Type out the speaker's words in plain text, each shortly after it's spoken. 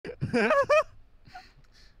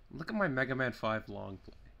Look at my Mega Man 5 long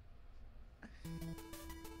play.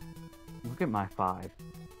 Look at my 5.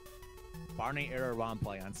 Barney Error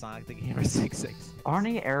Longplay on Sonic the Gamer 86.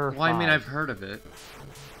 Barney Error 5. Well, I mean, I've heard of it.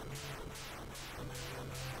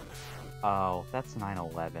 Oh, that's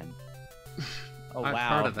 9/11. Oh, I've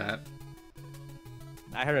wow. heard of that.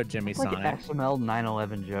 I heard of Jimmy It's like Sonic. an XML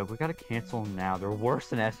 9/11 joke. We gotta cancel them now. They're worse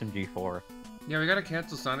than SMG4. Yeah, we gotta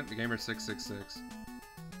cancel Sonic the Gamer 666.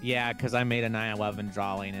 Yeah, because I made a 9/11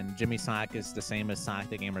 drawing, and Jimmy Sonic is the same as Sonic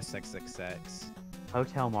the Gamer 666.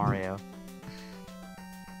 Hotel Mario.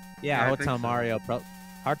 Yeah, I Hotel think so. Mario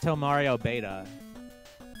Hotel Mario Beta.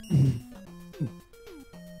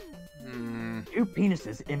 Hmm. 2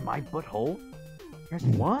 penises in my butthole? There's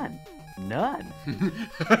 1. None.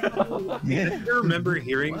 I remember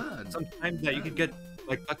hearing What? sometimes that you could get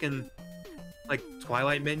like fucking like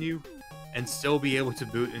Twilight menu and still be able to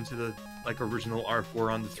boot into the like original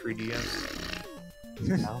R4 on the 3DS.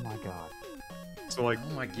 Oh my god. So like, Oh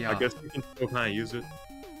my I god. guess you can still kind of use it.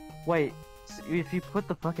 Wait, so if you put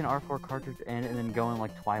the fucking R4 cartridge in and then go in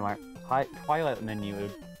like Twilight menu, it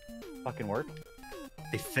would fucking work?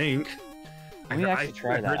 I think. Let me actually I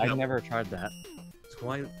try heard that. I've never tried that.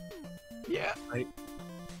 Twilight. Yeah. I,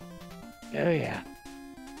 Oh yeah.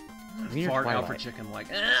 Wiener Fart Twilight. Alfred Chicken like,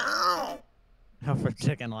 ow! Oh, for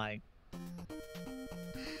chicken like.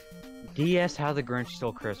 DS How the Grinch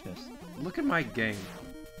Stole Christmas. Look at my game.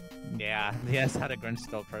 Yeah, yes, How to Grinch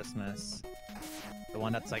Stole Christmas. The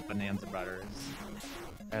one that's like Bonanza Brothers.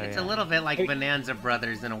 Oh, It's yeah. a little bit like Bonanza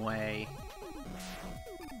Brothers in a way.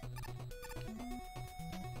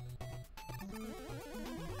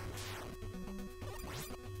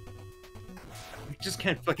 I just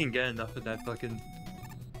can't fucking get enough of that fucking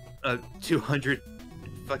 200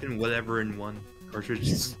 fucking whatever in one cartridge.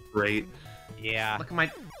 It's great. Yeah. Look at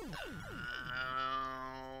my...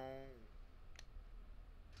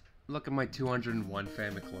 Look at my 201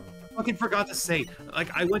 Famiclone. Fucking forgot to say, like,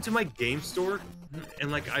 I went to my game store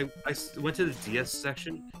and like I went to the DS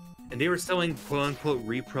section and they were selling quote-unquote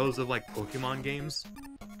repros of like Pokemon games.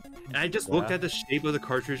 And I just looked at the shape of the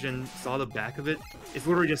cartridge and saw the back of it. It's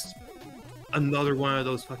literally just another one of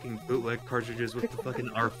those fucking bootleg cartridges with the fucking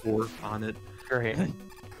R4 on it. Great.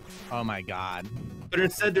 Oh my god. But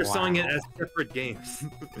instead they're selling it Wow. as separate games.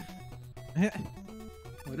 Well,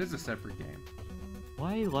 it is a separate game.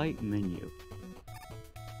 Twilight menu.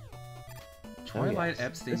 Twilight yes,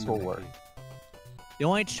 Epstein. this will Mickey. work. The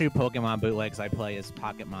only true Pokemon bootlegs I play is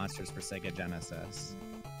Pocket Monsters for Sega Genesis.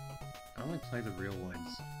 I only play the real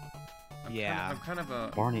ones. Yeah. I'm kind of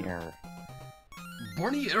a... Barney Error.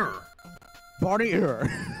 Barney Error. Barney Error.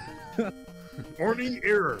 Barney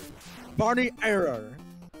Error. Barney Error.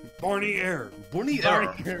 Barney Error. Barney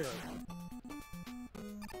Error.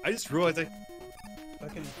 I just realized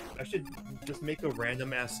I should just make a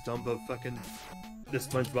random ass dump of fucking the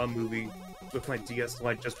SpongeBob movie with my DS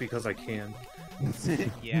Lite just because I can.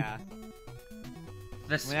 Yeah.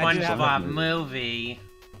 The I mean, I do have SpongeBob that movie.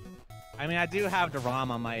 I mean, I do have the ROM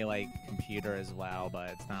on my like computer as well, but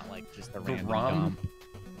it's not like just a The random ROM?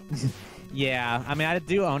 dump. Yeah, I mean, I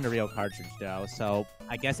do own the real cartridge though, so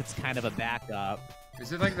I guess it's kind of a backup.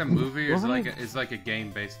 Is it like the movie, or is it Where like is like a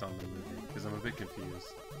game based on the movie? Because I'm a bit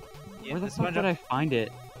confused. Yeah, Where the the fuck did I find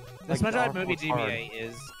it? The Like, the SpongeBob R4 movie card. GBA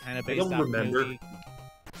is kind of I based don't off remember. movie.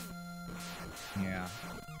 Yeah.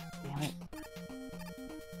 Damn it.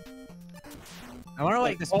 I wonder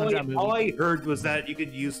like the SpongeBob movie. All I heard was that you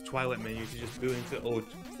could use Twilight menu to just boot into old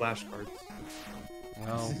flashcards.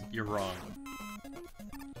 Well, you're wrong.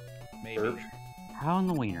 Maybe. Derp. How in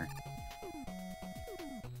the wiener?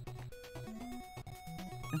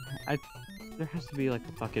 There has to be like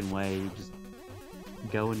a fucking way. You just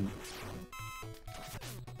go and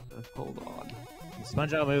hold on. The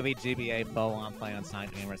SpongeBob movie GBA full on play on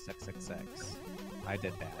Sonic Gamer 666. I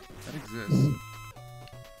did that. That exists.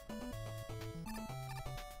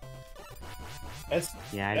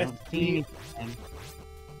 Yeah, I don't see anything.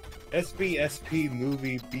 SBSP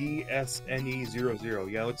movie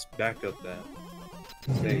BSNE00. Yeah, let's back up that.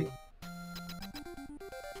 Say,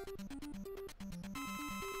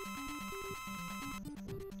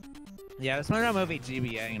 Yeah, the SpongeBob movie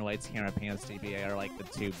GBA and Lights Camera Pants GBA are like the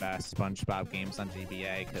two best SpongeBob games on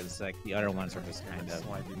GBA because like the other ones are just kind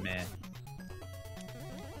of meh.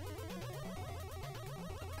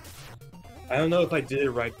 I don't know if I did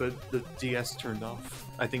it right, but the DS turned off.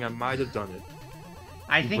 I think I might have done it.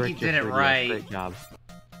 I think you Bricked did it 3DS. right. Great job.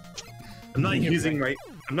 I'm not using my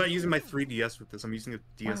 3DS with this. I'm using a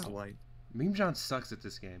DS Wow. Lite. Meme John sucks at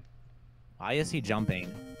this game. Why is he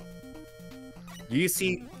jumping? Do you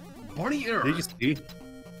see? Barney Error. Did you see?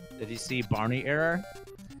 Did you see Barney Error?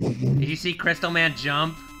 Did you see Crystal Man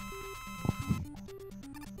jump?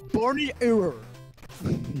 Barney error.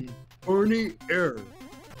 Barney error.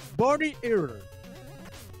 Barney error.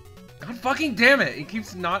 God fucking damn it! He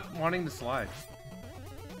keeps not wanting to slide.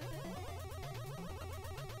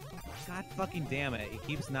 God fucking damn it! He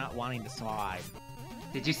keeps not wanting to slide.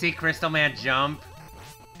 Did you see Crystal Man jump?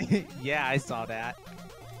 Yeah, I saw that.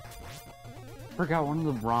 Forgot one of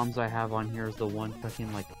the ROMs I have on here is the one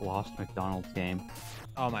fucking like Lost McDonald's game.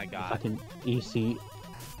 Oh my god. Fucking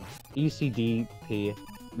ECDP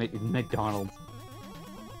McDonald's.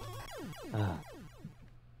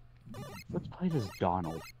 Let's play this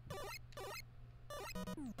Donald.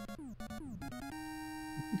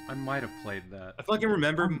 I might have played that. I fucking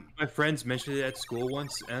remember my friends mentioned it at school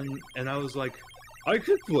once, and I was like, I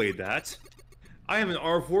could play that. I have an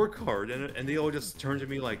R4 card, and they all just turned to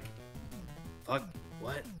me like, fuck,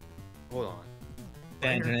 what? Hold on.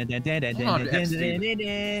 Let's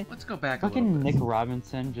go back a little Fucking bit. Nick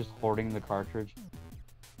Robinson just hoarding the cartridge.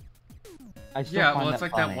 I still Yeah, find well, it's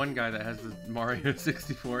like funny. that one guy that has the Mario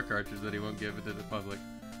 64 cartridge that he won't give it to the public.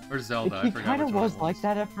 Or Zelda, I He forgot kind of which one was it like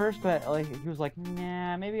that at first, but like he was like,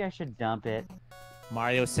 nah, maybe I should dump it.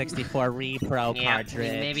 Mario 64 Repro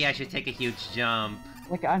cartridge. maybe I should take a huge jump.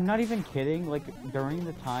 Like, I'm not even kidding, like, during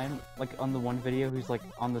the time, like, on the one video who's, like,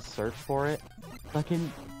 on the search for it,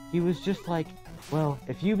 fucking, he was just like, well,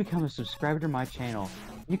 if you become a subscriber to my channel,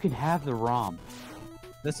 you can have the ROM.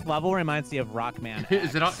 This level reminds me of Rockman.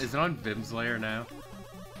 Is it on Vim's Lair now?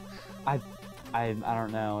 I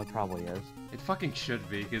don't know, it probably is. It fucking should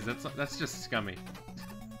be, because that's just scummy.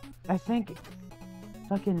 I think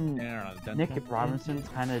fucking I don't know. Nick Robinson's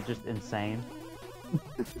kind of just insane.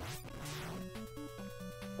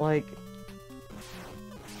 Like,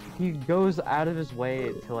 he goes out of his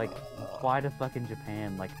way to, like, fly to fucking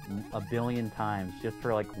Japan, like, a billion times just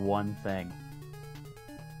for, like, one thing.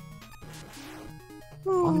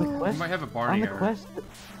 On the quest, You might have a Barney error.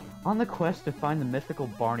 On the quest to find the mythical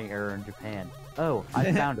Barney error in Japan. Oh,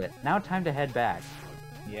 I found it. Now time to head back.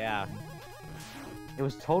 Yeah. It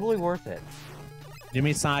was totally worth it.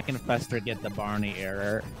 Jimmy, Sonic, and Fester get the Barney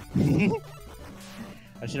error.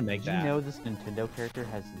 I should make Did that. you know this Nintendo character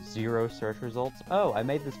has 0 search results? Oh, I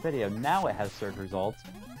made this video. Now it has search results.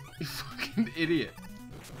 You fucking idiot.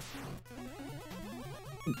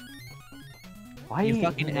 Why You you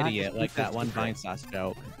fucking not idiot, just like keep that this one secret? Vine Sauce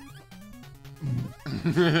joke.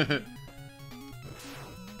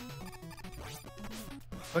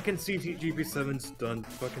 Fucking CTGP7's done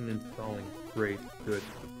fucking installing. Great, good.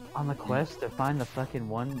 On the quest to find the fucking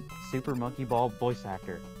one Super Monkey Ball voice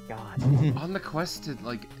actor. God. On the quest to,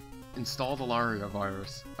 like, install the Laria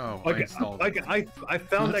virus. Oh, I Like, installed it. I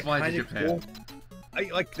found Let's that fly to kind of Japan. cool.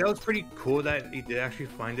 Like that was pretty cool that he did actually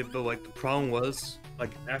find it, but like the problem was,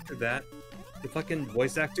 like after that, the fucking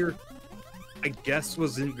voice actor, I guess,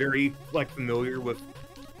 wasn't very like familiar with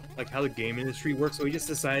like how the game industry works, so he just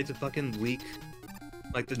decided to fucking leak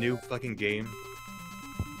like the new fucking game.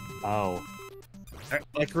 Oh.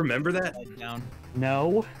 Like remember that? Down.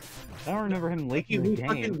 No. I don't remember him leaking the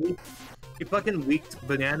game. He fucking leaked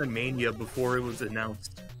Banana Mania before it was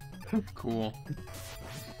announced. Cool.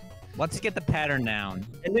 Let's get the pattern down.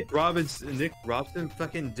 And Nick Robinson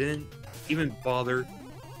fucking didn't even bother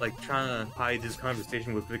like trying to hide his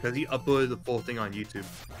conversation with because he uploaded the full thing on YouTube.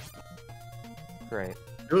 Great.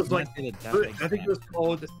 It was like, Let's get it done, I think it was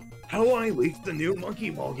called How I Leaked the New Monkey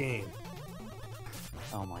Ball Game.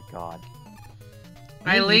 Oh my god.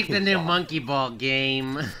 I Maybe leaked you the could new stop. Monkey Ball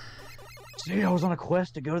game. See, I was on a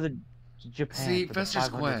quest to go to Japan See, for the Fester's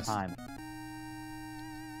 500th quest. time.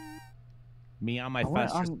 Me on my I went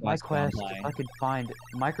Fester's on my quest Longplay. if I could find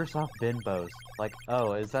Microsoft Binbos. Like,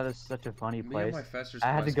 oh, is that such a funny Me and place? my Fester's I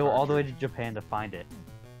had to Quest go all the way to cartridge. Japan to find it.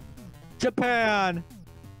 Japan!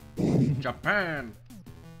 Japan.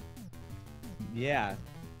 Yeah.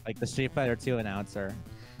 Like the Street Fighter 2 announcer.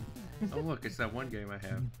 Oh look, it's that one game I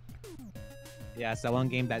have. Yeah, it's that one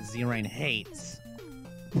game that Z-Rain hates.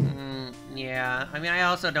 Yeah, I mean, I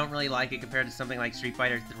also don't really like it compared to something like Street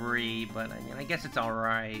Fighter 3, but I mean, I guess it's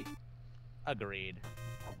alright. Agreed.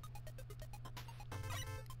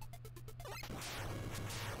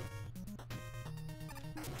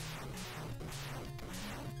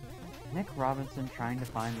 Nick Robinson trying to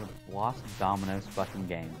find the Lost Dominoes fucking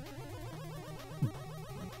game.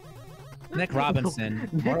 Nick Robinson.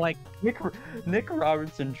 More like Nick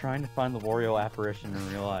Robinson trying to find the Wario apparition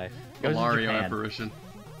in real life. The Goes to Mario Japan. apparition.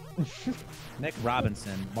 Nick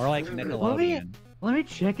Robinson. More like Nickelodeon. Let me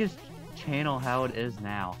check his channel how it is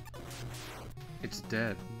now. It's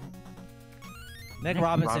dead. Nick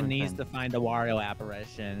Robinson needs to find the Wario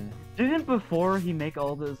apparition. Didn't before he make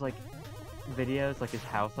all those like videos, like his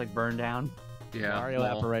house like burned down. Yeah. Mario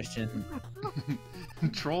lol. apparition.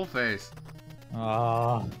 Troll face.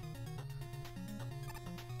 Oh.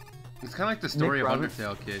 It's kind of like the story Nick of Robinson-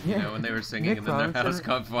 Undertale Kid, you Yeah. know, when they were singing Nick and then their house Robinson-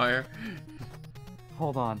 caught fire.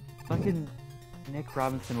 Hold on. Fucking Nick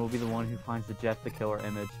Robinson will be the one who finds the Jeff the Killer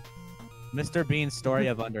image. Mr. Bean's story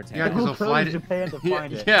of Undertale. Yeah, 'cause he'll He'll go fly to to Japan to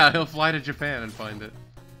find it. Yeah, he'll fly to Japan and find it.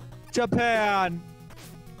 Japan!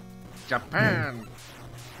 Japan.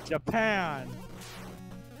 Japan!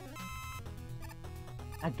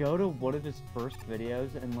 I go to one of his first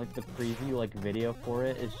videos and like the preview like video for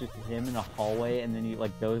it is just him in a hallway and then he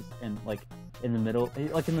like goes and like in the middle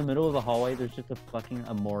of the hallway there's just a fucking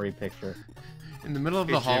Amori picture. In the middle of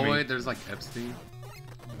Hey, the Jimmy. hallway, there's like Epstein.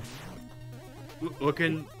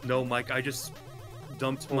 No, Mike, I just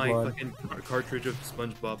dumped my Hold on. fucking cartridge of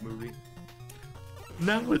SpongeBob movie.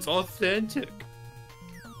 Now it's authentic.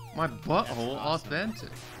 My butthole awesome. authentic.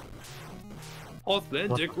 Authentic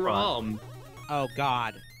What the fuck? ROM. Oh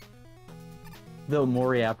god. The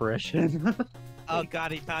Amori apparition. Oh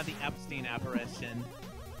god, he found the Epstein apparition.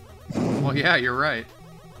 Well, yeah, you're right.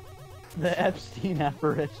 The Epstein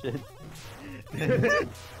apparition.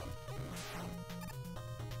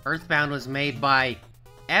 Earthbound was made by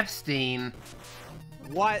Epstein.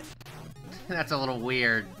 What? That's a little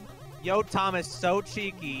weird. Yo, Tom is so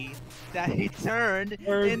cheeky that he turned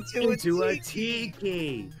into a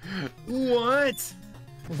tiki. What?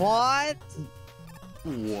 What?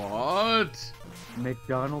 What?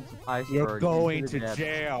 McDonald's iceberg. You're going into the to depths.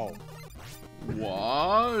 jail.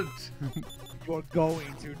 What? You're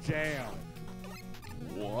going to jail.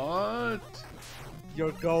 What?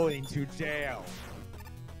 You're going to jail.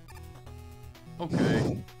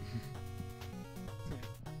 Okay.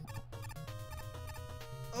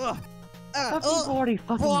 Ugh. Some people already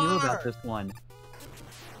fucking knew Bar. about this one.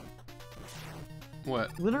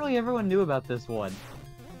 What? Literally everyone knew about this one.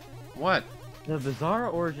 What? The bizarre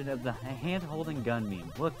origin of the hand-holding gun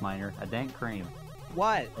meme. Look, Miner, a dank cream.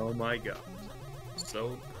 What? Oh my god.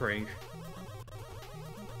 So crank.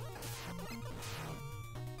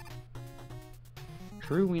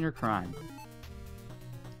 True wiener crime.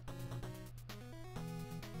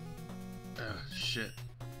 Ugh, shit.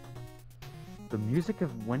 The music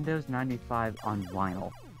of Windows 95 on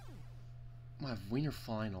vinyl. My wiener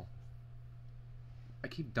final. I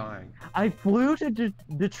keep dying. I flew to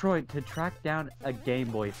Detroit to track down a Game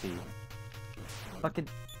Boy thief. Fucking...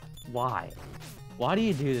 Why? Why do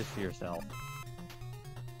you do this to yourself?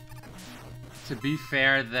 To be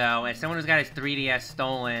fair, though, as someone who's got his 3DS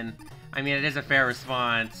stolen, I mean, it is a fair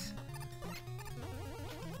response.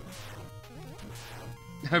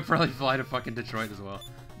 I'd probably fly to fucking Detroit as well.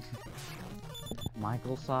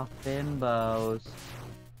 Microsoft bimbos.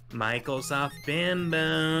 Microsoft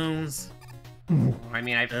Bimbos. I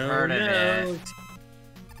mean, I've Oh, heard of no. it.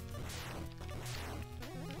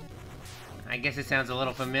 I guess it sounds a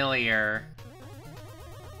little familiar.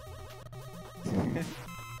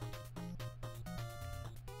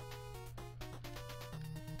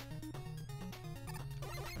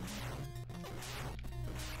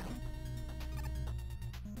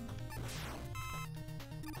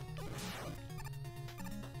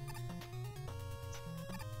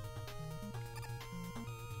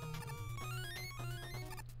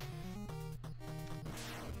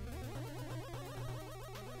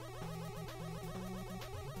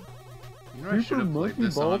 You know, I should have played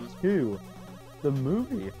this on. 2. The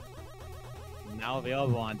movie. Now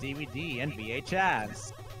available on DVD and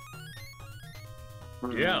VHS.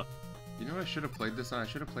 Yeah. You know, what I should have played this on. I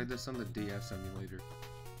should have played this on the DS emulator.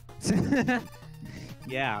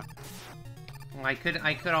 Yeah. Well, I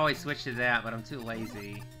could always switch to that, but I'm too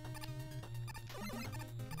lazy.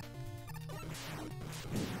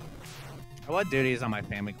 I would do these on my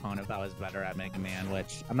Famicom if I was better at Mega Man,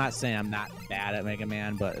 which I'm not saying I'm not bad at Mega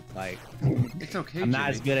Man, but it's like It's okay, I'm not Jimmy.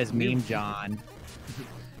 as good as New- Meme John.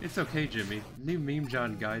 It's okay, Jimmy. New Meme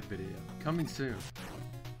John guide video coming soon.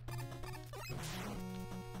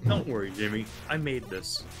 Don't worry, Jimmy. I made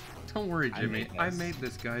this. Don't worry, I Jimmy. made I this. made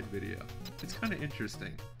this guide video. It's kind of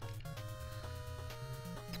interesting.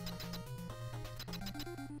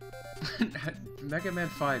 Mega Man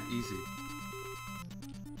 5 easy.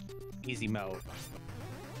 Easy mode.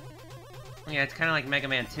 Yeah, it's kind of like Mega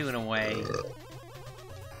Man 2 in a way.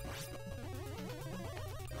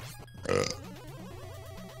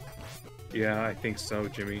 Yeah, I think so,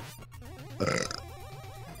 Jimmy.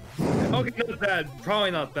 Okay, not bad.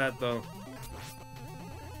 Probably not bad, though.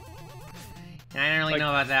 I don't really Like- know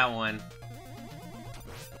about that one.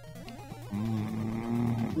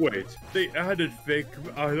 Wait, they added fake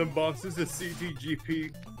item boxes to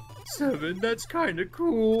CTGP? 7, that's kind of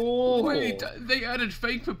cool. Wait, they added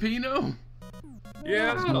fake Pepino?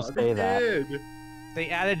 Yeah, I was gonna say that. did. They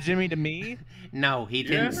added Jimmy to me? No, he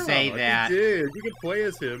didn't say He that. did. You can play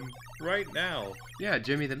as him right now. Yeah,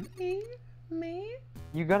 Jimmy the me.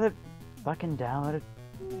 You gotta fucking download it,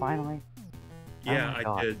 finally. Yeah, my I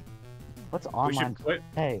God. did. What's We online? should play.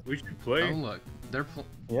 Hey, We should Oh play look, they're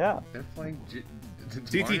yeah. playing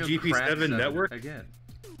CTGP7 Network? again.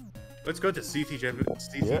 Let's go to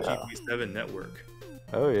CTGP7 Network.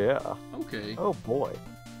 Oh yeah. Okay. Oh boy.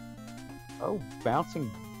 Oh, bouncing.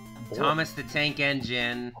 Boy. Thomas the Tank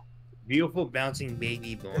Engine. Beautiful bouncing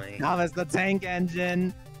baby boy. Thomas the Tank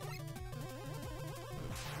Engine.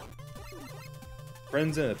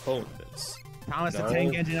 Friends and opponents. Thomas No. the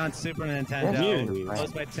Tank Engine on Super Nintendo. Community.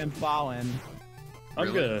 Hosted by Tim Fallon.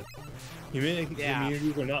 I'm Really? gonna. Yeah.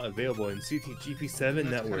 Communities are not available in CTGP7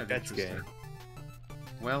 Network. That's gay. interesting.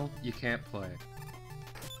 Well, you can't play.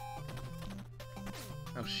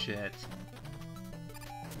 Oh shit.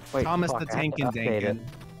 Wait, Thomas fuck, the I have Tank to and update it. Dankin.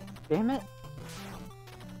 Damn it.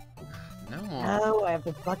 No more. No, I have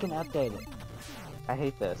to fucking update it. I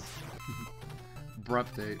hate this.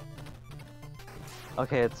 Brupdate.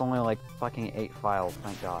 Okay, it's only like fucking 8 files,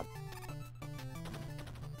 thank God.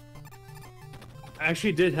 I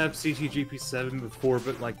actually did have CTGP7 before,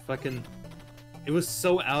 but like fucking, it was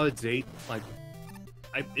so out of date. Like,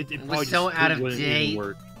 it was probably so just out of wouldn't even date.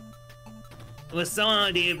 work. It was so out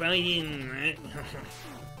of date, probably didn't.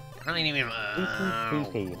 I don't even.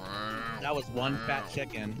 CTGP. That was one fat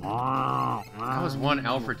chicken. That was one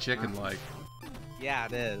Alfred chicken like. Yeah,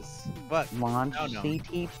 it is. But Launch Oh, no.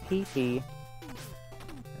 CTGP.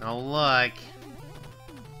 Oh look.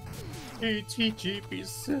 You have to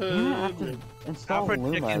CTGP7. install Alfred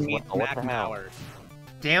Luma Chicken as meets well. What Mac the hell? Mallard.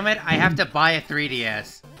 Damn it! I have to buy a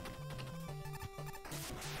 3DS.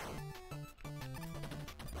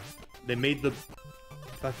 They made the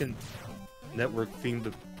fucking network theme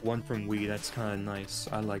the one from Wii. That's kind of nice.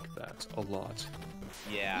 I like that a lot.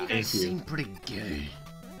 Yeah. You guys Thank you. seem pretty gay.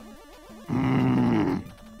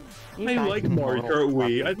 You I guys like can Mario little Kart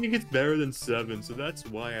Wii. I fucking- think it's better than 7, so that's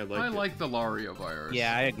why I like I it. like the Lario virus.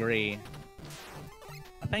 Yeah, I agree.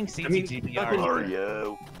 I think mean, CTGPR fucking-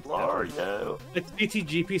 Mario. Like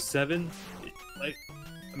CTGP7, like,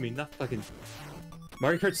 I mean, not fucking.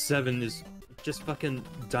 Mario Kart 7 is just fucking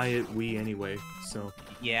Diet Wii anyway, so.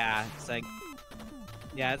 Yeah, it's like...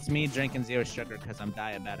 Yeah, it's me drinking zero sugar because I'm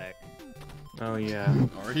diabetic. Oh yeah.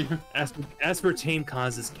 Are you? Aspartame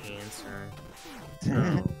causes cancer.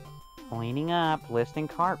 Cleaning up, listing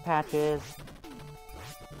cart patches.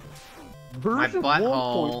 My Version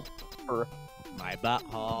butthole. 1.4. My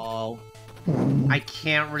butthole. I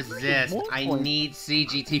can't resist. I need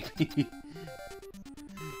CGTP.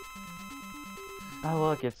 Oh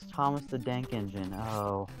look, it's Thomas the Dank Engine.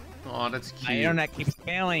 Oh. Aw, that's cute. My internet keeps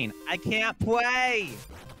failing. I can't play!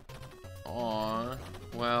 Aw,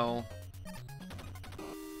 well.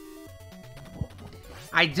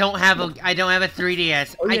 I don't have a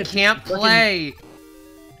 3DS. Oh, yeah, I can't fucking- play.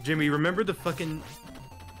 Jimmy, remember the fucking,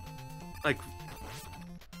 like,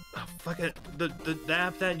 fucking the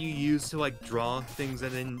app that you use to like draw things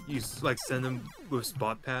and then you like send them with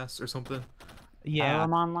Spot Pass or something? Yeah.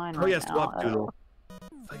 I'm online Oh right yeah, now. Swap Doodle.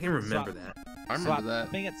 I can remember Swap- that. I remember Swap, I that.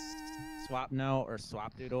 think it's Swap No or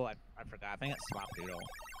Swap Doodle. I forgot. I think it's Swap Doodle.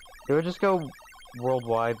 It would just go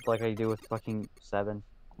worldwide like I do with fucking 7.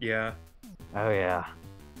 Yeah. Oh yeah.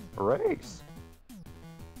 Race.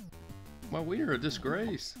 Well, we are a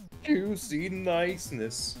disgrace. Juicy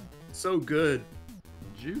niceness. So good.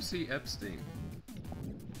 Juicy Epstein.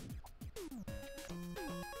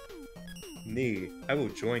 Knee. I will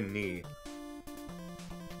join Knee.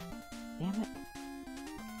 Damn it.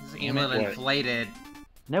 This is Damn it, email what? inflated.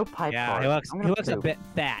 No pipe Yeah, cart. he looks I'm he gonna looks a poop. bit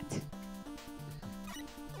fat.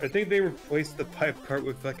 I think they replaced the pipe cart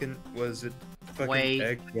with fucking, was it fucking Wait.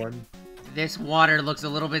 egg one? This water looks a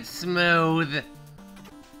little bit smooth.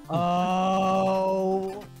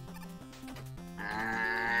 Oh.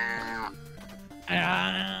 Ow.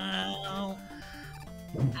 Ow.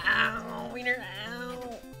 Ow, wiener,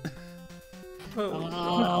 ow.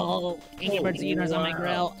 Oh. Angry Birds eaters on my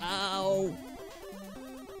grill. Oh.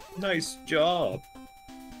 Nice job.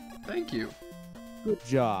 Thank you. Good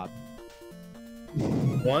job.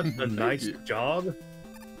 Want a Thank nice you. job?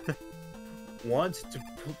 Want to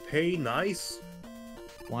pay nice?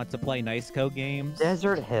 Want to play Nice Code games?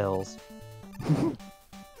 Desert Hills.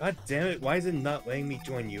 God damn it, why is it not letting me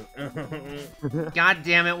join you? God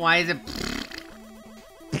damn it, why is it...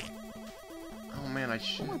 Oh man, I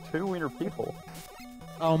should... Only 2 wiener people.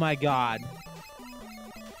 Oh my god.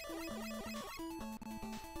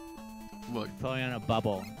 Look. Floating on a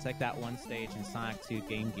bubble. It's like that one stage in Sonic 2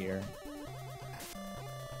 Game Gear.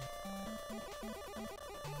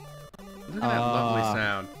 Look at that lovely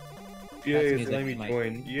sound. Yay, music let me to my-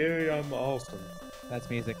 join. Yay, I'm awesome. That's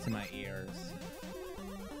music to my ears.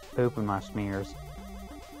 Poop in my smears.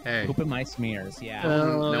 Hey, Poop in my smears, yeah.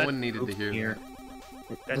 no one needed to hear Here.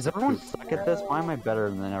 that. Does everyone suck at this? Why am I better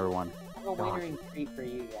than everyone? I have a wintering treat for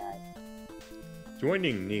you guys.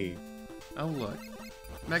 Joining me. Oh look,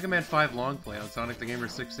 Mega Man 5 Longplay on Sonic the Gamer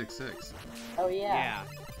 666. Oh yeah.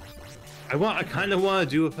 Yeah. I kind of want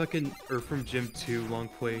to do a fucking Earthworm Jim 2 long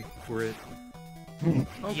play for it.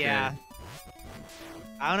 Okay. Yeah.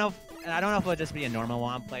 I don't know if it'll just be a normal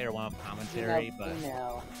one play or one with commentary, but You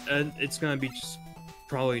know. And it's gonna be just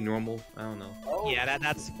probably normal. I don't know. Oh. yeah,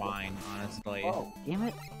 that's fine, honestly. Whoa. Damn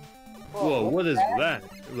it. Whoa, what is that?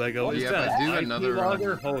 Lego, What is is that that? Do IP another,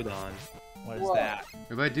 logger? Hold on. What is Whoa. that?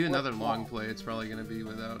 If I do another Longplay, it's probably gonna be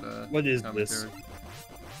without What is commentary. this?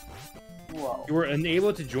 Whoa. You were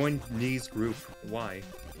unable to join Knee's group. Why?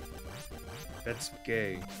 That's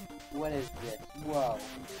gay. What is this? Whoa.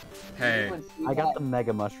 Hey, Anyone see I got that? the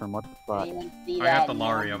Mega Mushroom. What the fuck? Anyone see I that? got the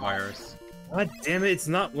Laria virus. God damn it! It's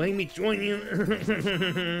not letting me join you.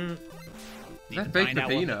 You that can fake find out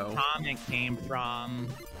where Peppino? the comment came from.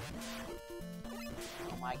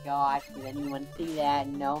 Oh my gosh, did anyone see that?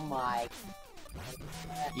 No, Mike.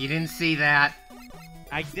 You didn't see that?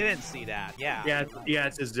 I didn't see that. Yeah. yeah,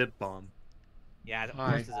 it's a zip bomb. Yeah, of Hi.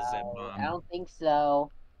 course it's a zip I bomb. don't think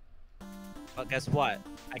so. But guess what?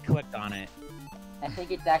 I clicked on it. I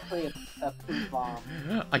think it's actually a poop bomb.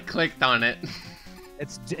 I clicked on it.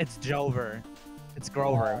 It's Jover. It's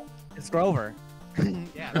Grover. It's Grover.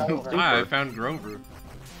 Yeah. Grover. I found Grover.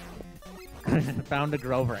 Found a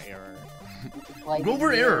Grover error. It's like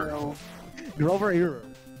Grover error. zero Grover error.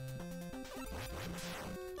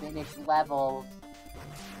 Finished levels.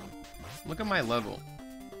 Look at my level.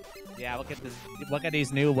 Yeah, look at this. Look at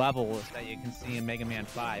these new levels that you can see in Mega Man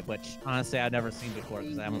 5, which honestly I've never seen before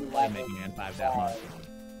because I haven't played Mega Man 5 that much.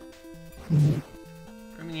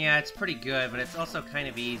 I mean, yeah, it's pretty good, but it's also kind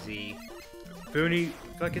of easy. Booney,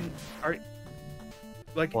 fucking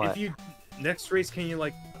like What? if you next race, can you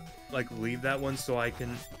like leave that one so I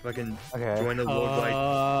can fucking Okay. join the world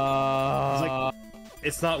like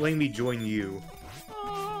it's not letting me join you.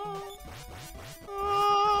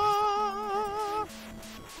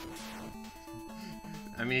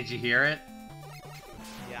 I mean, did you hear it?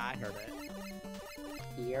 Yeah, I heard it.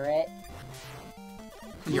 Hear it?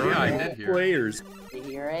 Yeah, I did hear it. Players. You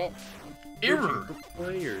hear it? Error! Searching for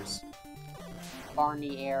players.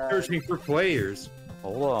 Barney error. Searching for players.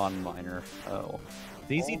 Hold on, Miner. Oh.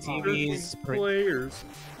 DCTV's Searching for players.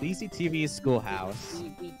 DCTV's Schoolhouse.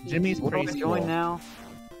 DCTV. Jimmy's What do I preschool. join now?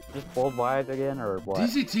 Just worldwide again, or what?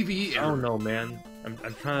 DCTV I error. don't know, man. I'm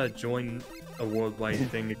trying to join a worldwide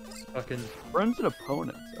thing. It's fucking. Friends and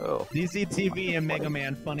opponents. Oh. DCTV and Mega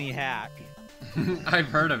Man Funny Hack. I've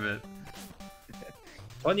heard of it.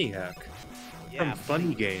 Funny hack. Yeah, From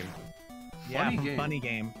Funny Game. yeah, Funny from Game. Funny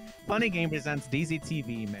Game. Funny Game presents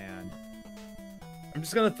DCTV, man. I'm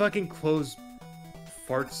just gonna fucking close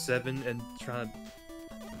Fart 7 and try to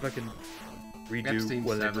fucking redo Epstein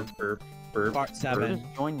whatever 7. burp. Part Did I 7.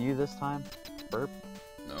 just join you this time? Burp.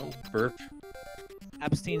 No. Burp.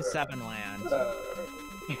 Epstein 7 land.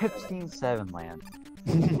 Epstein 7 land.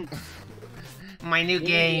 My new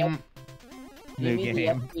game. New Give me the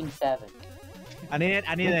game. Epstein 7. I need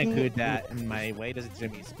to include that in my Way Does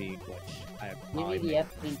Jimmy Speak, which I have Give me probably the made.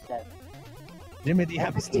 Epstein 7. Jimmy the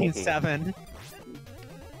Epstein 7.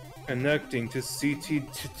 Connecting to CT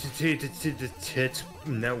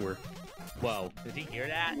network. Whoa, did he hear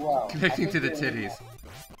that? Whoa. Connecting I to the think you're- titties.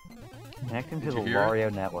 Connecting to Did the you hear it?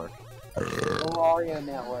 Wario network. The Wario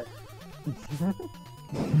Network. The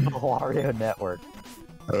Wario network.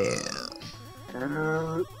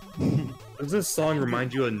 Does this song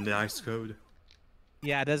remind you of Nice Code?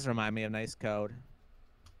 Yeah, it does remind me of Nice Code.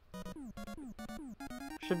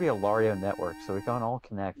 Should be a Wario network, so we can all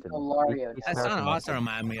connect. And A Wario each That person song has also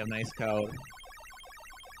reminded me of Nice Code.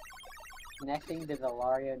 Connecting to the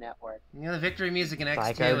Wario Network. You know, the victory music in X2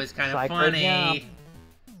 Psycho- is kind of Psycho funny. Jump.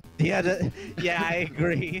 Yeah, yeah, I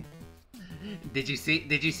agree. Did you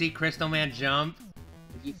see Crystal Man jump?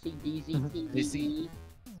 Did you see DZTV? You see-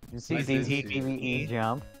 You see What is DZTV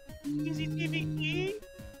jump. DCTVE?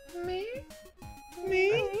 Me?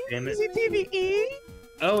 Damn it. DCTVE?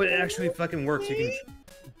 Oh, it actually fucking works. You can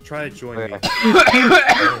try to join me.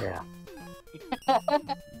 Yeah.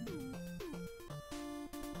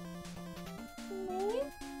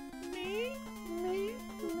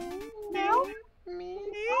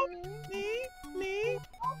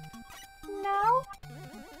 No.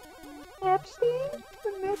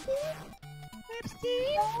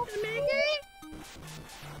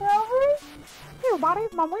 Here, buddy,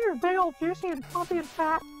 my wiener's big old juicy and pumpy and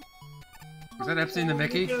fat. Was that Epstein the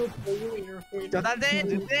Mickey?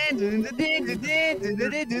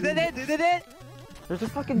 There's a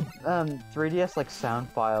fucking 3DS like sound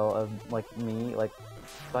file of like me like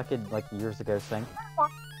fucking like years ago saying,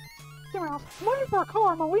 Give me a mouse. I'm waiting for a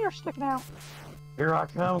car, my wiener's sticking out. "Here I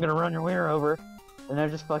come, I'm gonna run your wiener over," and I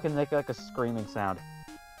just fucking make like a screaming sound.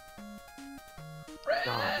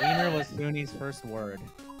 God, wiener was Booney's first word.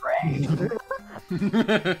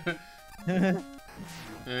 Yeah,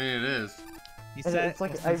 it is. He And said it's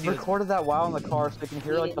like since I he was- recorded that while in the car so you can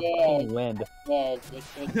hear like the fucking wind. It really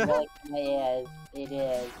is. It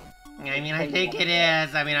is. I mean, I think it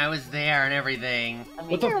is. I mean, I was there and everything. I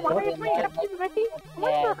mean, What the Here, buddy, it it's me, Epstein the Mickey. I'm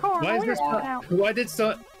waiting for a car, Why my is there wiener's sticking out. Why did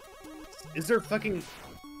so? Is there fucking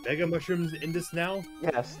mega mushrooms in this now?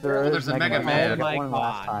 Yes, there Well, is there's a Mega Man. I got Oh my one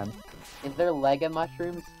last God. time. Is there Lega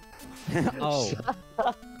mushrooms? Oh.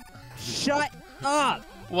 Shut up!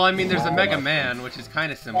 Well, I mean, there's a Mega Man, which is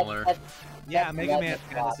kind of similar. Yeah, That's Mega Lega Man's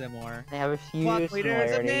kind of Pop. similar. They have a few Fuck, there's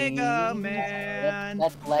a similarities. Mega Man!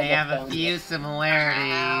 That's Lega They have a Sonic. few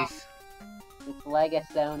similarities. It's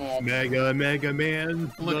Lega Sonic. Mega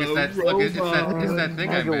Man. Look, it's that thing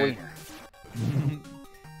I Mega made. Wiener.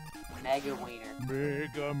 Mega Wiener.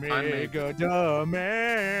 Mega the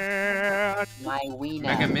Man! My wiener.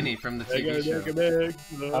 Mega Mini from the TV show.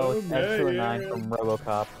 Oh, it's Ed209 from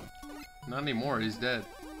RoboCop. Not anymore, he's dead.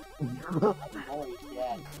 Holy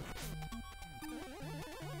shit.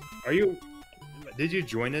 Are you? Did you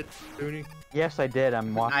join it, Tony? Yes, I did.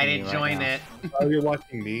 I'm watching. I you didn't right join now. it. Oh, you're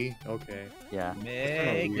watching me? Okay. Yeah.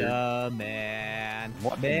 Mega Man!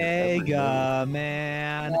 What? Mega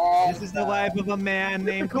Man! Mega. This is the life of a man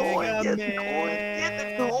named Mega Man!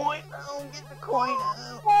 Get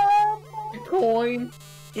the coin!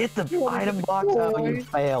 Get the item box! Oh, you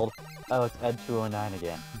failed. Oh, it's Ed209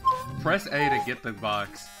 again. Press A to get the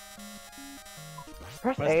box.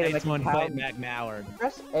 Press Press A to A make to a cow. invite Mac Mallard.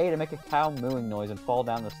 Press A to make a cow mooing noise and fall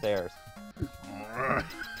down the stairs.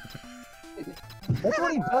 That's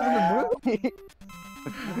what he does in the movie.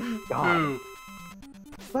 God. Ooh.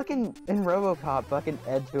 Fucking in RoboCop, fucking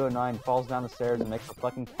Ed209 falls down the stairs and makes a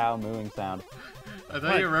fucking cow mooing sound. I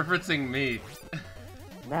thought you were referencing me.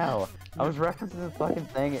 No, I was referencing the fucking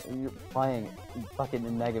thing you're playing fucking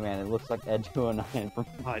in Mega Man. It looks like Ed209 from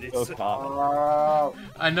God, it's RoboCop. Oh.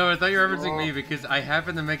 I know, I thought you were referencing me because I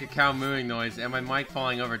happen to make a cow mooing noise and my mic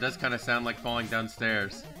falling over does kind of sound like falling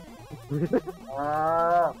downstairs.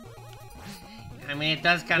 Oh. I mean, it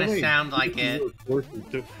does kind of Wait, sound like it.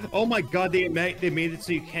 Oh my God, they made it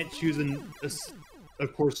so you can't choose a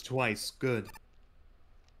course twice. Good.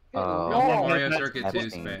 Oh. I'm a Lord. Mario That's Circuit 2's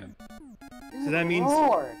devastating. fan. So that means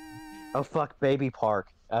Lord. Oh fuck, Baby Park.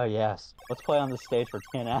 Oh yes. Let's play on the stage for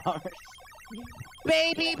 10 hours.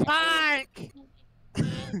 Baby Park!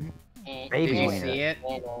 Did Baby Did you wiener. see it?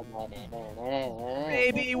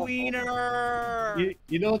 Baby Wiener!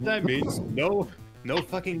 you know what that means? No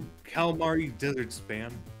fucking calamari desert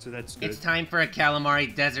spam. So that's good. It's time for a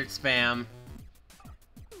calamari desert spam.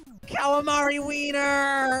 Calamari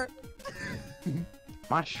Wiener!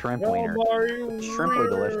 My shrimp wiener. Calamari Shrimply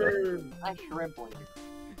delicious. wiener. My shrimp wiener.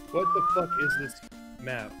 What the fuck is this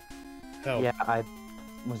map? Help. Yeah, I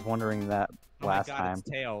was wondering that Oh my last God, time. it's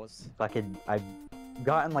Tails. I've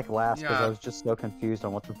gotten like last because Yeah. I was just so confused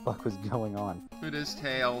on what the fuck was going on. It is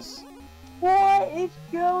Tails. What is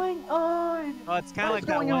going on? Oh, it's kind of like What's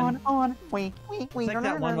that going one. on? Wink, wink, It's wink. like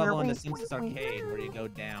that one level in the Simpsons arcade where you go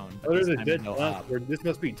down. Oh, but there's this a time you dead go plant up. where this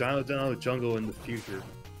must be Dino the Jungle in the future.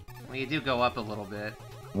 Well, you do go up a little bit.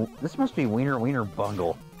 This must be Wiener Wiener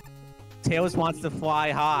Bungle. Tails wants to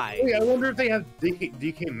fly high. Hey, I wonder if they have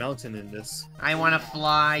DK Mountain in this. I want to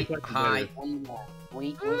fly That's high.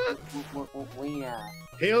 Wiener.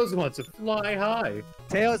 Tails wants to fly high.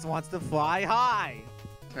 Tails wants to fly high.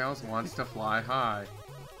 Tails wants to fly high.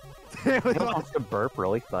 Tails He wants wants to burp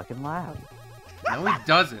really fucking loud. No, he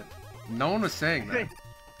doesn't. No one was saying that.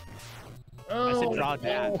 I should draw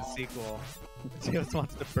that in the sequel. Tails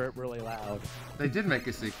wants to burp really loud. They did make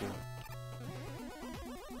a sequel.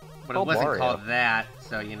 But it Called wasn't Mario. called that,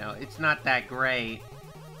 so, you know, it's not that great.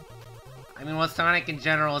 I mean, well, Sonic in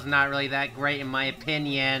general is not really that great in my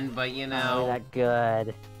opinion, but, you Not know... that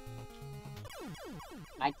good.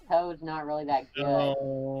 My toe's not really that good.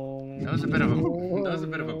 That was a bit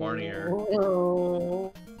of a Barney error.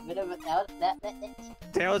 Bit of a, that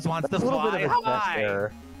Tails wants to That's a little fly bit of a test high.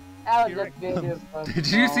 error. was a bit of a Did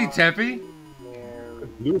you see Teppy?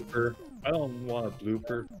 Blooper. I don't want a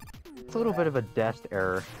blooper. It's a little bit of a desk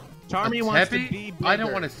error. Charmy A wants to Teppy? be bigger. I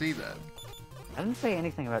don't want to see that. I didn't say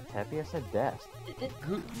anything about Teppy, I said Dest.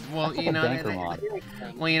 Who, well, That's like you a know, banker mod.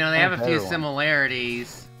 well, you know, they Oh, have a few better one.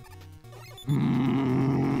 similarities.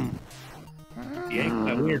 Yank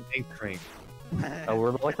my weird ink crank. Oh,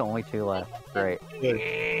 we're like the only two left. Great. Good.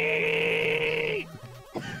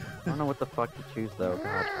 I don't know what the fuck to choose though.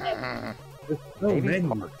 God. No Maybe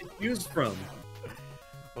menu Park. to choose from.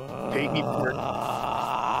 Baby Park.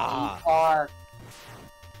 Park.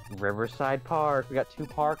 Riverside Park. We got 2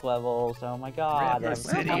 park levels. Oh my god. River that's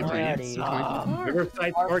City already. Ransom.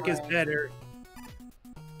 Riverside Park is better.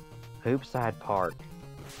 Hoopside Park.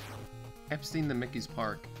 Epstein the Mickey's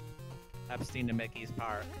Park. Epstein to Mickey's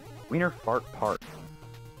Park. Wiener Fart Park.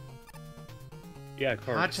 Yeah, Ha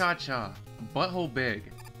cards. cha cha. Butthole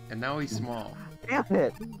big. And now he's small. Damn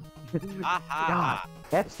it! Aha!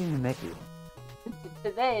 Epstein the Mickey.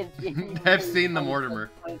 Today is January Epstein the Mortimer.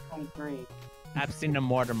 2023. Epstein to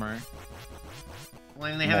Mortimer. Well, I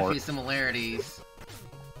mean, they have a Mort. few similarities.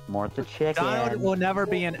 Mort the Chicken. Donald will never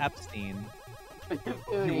be an Epstein.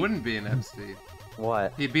 He wouldn't be an Epstein.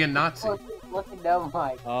 What? He'd be a Nazi. Look at no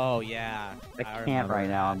mic. Oh yeah. I can't remember right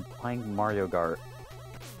now. that. I'm playing Mario Kart.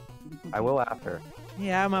 I will after.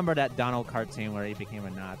 Yeah, I remember that Donald cartoon where he became a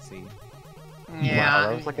Nazi. Yeah. Wow,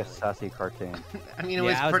 that was like a sussy cartoon. I mean, it Yeah,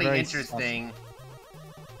 was it was pretty very interesting.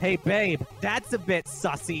 Hey babe, that's a bit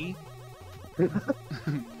sussy.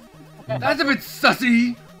 That's a bit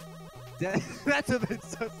sussy. That's a bit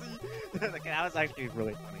sussy. Like, that was actually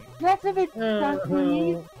really funny. That's a bit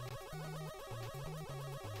sussy.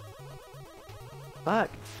 Fuck.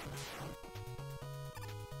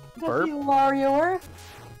 Burp. Sussy Wario.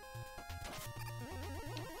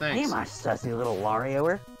 Hey, Thanks. my sussy little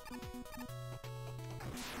Warioer.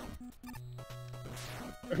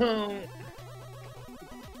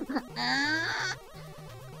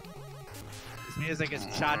 This music is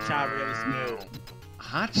cha-cha really smooth.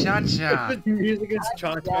 Ha cha cha. The music is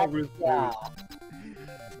cha-cha Ruth.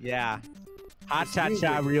 Yeah. Hot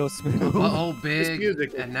cha-cha real smooth. Oh, This big.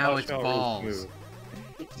 music is And now it's cha-cha Ruth balls. smooth.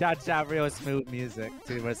 Cha-cha real smooth music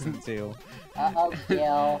to listen to. Uh-oh,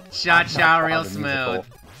 Gil. Cha cha real the smooth. musical.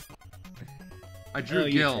 I drew Oh,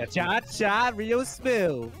 you Gil. can't- Cha-cha real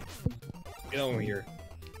smooth. Get over here.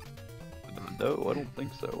 No, I don't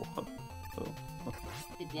think so.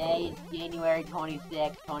 Today is January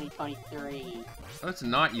 26, 2023. That's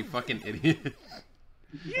not, you fucking idiot.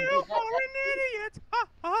 You are an idiot.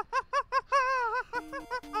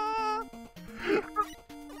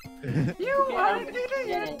 You are an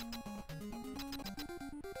idiot.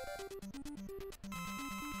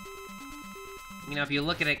 You know, if you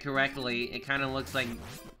look at it correctly, it kind of looks like,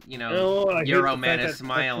 you know, Oh, I hate Euro the Man fact is that-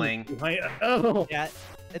 smiling. Oh, Yeah,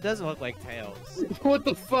 it doesn't look like Tails. what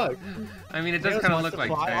the fuck? I mean, it does Tails kind of wants look to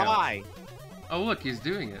like fly Tails. high. Oh, look, he's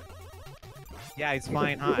doing it. Yeah, he's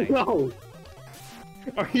flying high. No.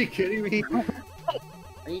 Are you kidding me?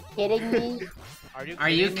 Are you kidding me? Are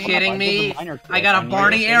you kidding me? Minor I kick got a on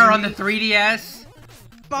Barney you. Air on the 3DS.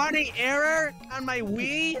 Barney error on my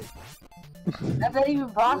Wii? That's not even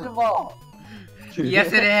possible. Yes,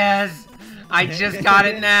 it is. I just got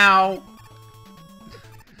it now.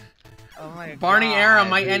 Oh my Barney God, Air on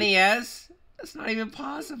my dude. NES? That's not even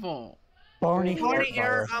possible. Barney Barney Fart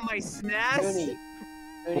error Fire. on my SNES? Mooney.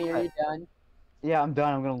 Mooney, are you done? Yeah, I'm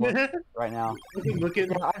done. I'm gonna look right now. Look at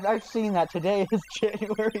Yeah, I've seen that. Today is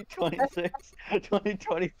January 26,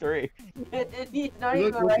 2023. It's not Look,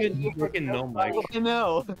 even right look here. at fucking It's so no funny. mic. I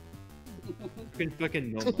know.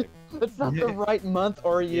 fucking no mic. That's not the right month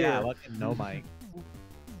or year. Yeah, look at no mic.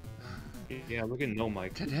 Yeah, look at no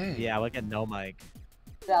mic. Today. Yeah, look at no mic.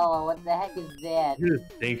 Fella, what the heck is that? This is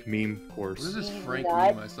dank meme What is course. this Frank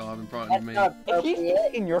Not- meme I saw having brought That's to me? not If he's appropriate.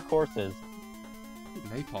 taking your horses,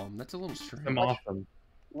 Napalm. That's a little strange. I'm awesome.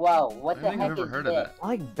 Whoa, I what the don't think I've heck ever is heard this? of that. I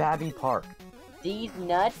like Babby Park. These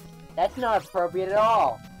nuts? That's not appropriate at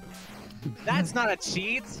all. That's not a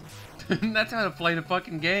cheat! That's how to play the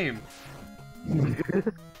fucking game.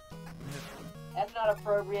 That's not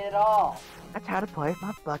appropriate at all. That's how to play with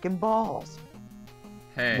my fucking balls.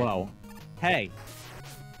 Hey. Whoa. Hey.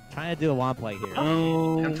 Trying to do a Longplay here.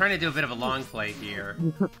 I'm trying to do a bit of a long play here.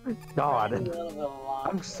 God, A little bit long.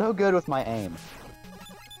 I'm so good with my aim.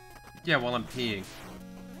 Yeah, while I'm peeing.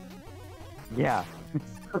 Yeah.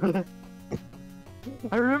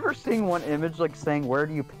 I remember seeing one image like saying, "Where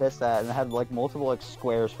do you piss at?" and it had like multiple like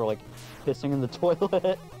squares for like pissing in the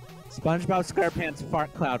toilet. SpongeBob SquarePants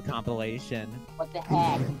Fart Cloud compilation. What the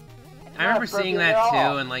heck? I remember seeing that too,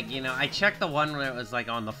 all. and like, you know, I checked the one where it was like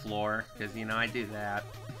on the floor, because, you know, I do that.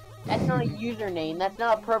 That's not a username. That's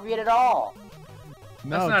not appropriate at all.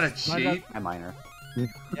 No, That's not a SpongeBob- cheat. My minor.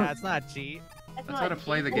 Yeah, it's not a cheat. That's how to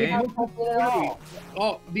play the They game. don't help it at all.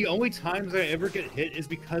 Oh, the only times I ever get hit is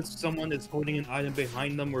because someone is holding an item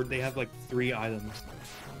behind them or they have like 3 items.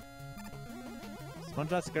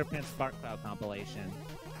 SpongeBob SquarePants Spark Cloud compilation.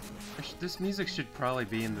 This music should probably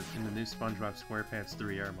be in the new SpongeBob SquarePants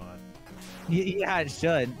 3R mod. Yeah, it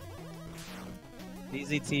should.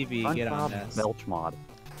 Easy TV, get on SpongeBob this. Belch mod.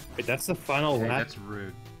 Wait, that's the final Hey, lap? that's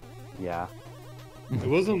rude. Yeah. It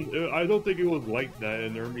wasn't. I don't think it was like that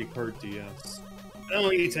in Army Kart DS.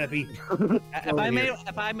 Only it's happy.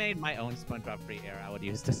 If I made my own SpongeBob free air, I would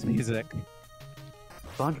use this music.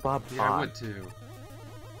 SpongeBob Yeah, I Pod. would too.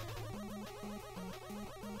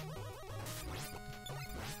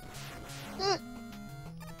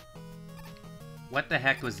 What the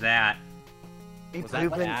heck was that? Was that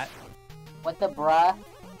that? What the bruh?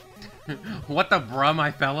 What the bruh,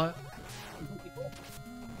 my fella?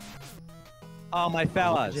 Oh, my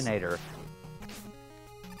fellas. Originator.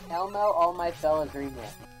 Hell no, all my fellas remix.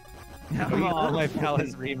 Oh, my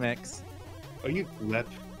fellas remix. Are you lep?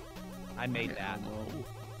 I made that.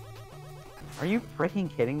 Are you freaking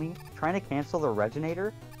kidding me? Trying to cancel the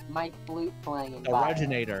Reginator? My flute playing in The bio.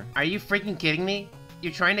 Reginator. Are you freaking kidding me?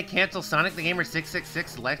 You're trying to cancel Sonic the Gamer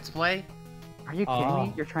 666 Let's Play? Are you kidding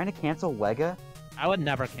me? You're trying to cancel Wega? I would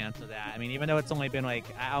never cancel that. I mean, even though it's only been like,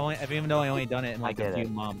 even though I only done it in like a get few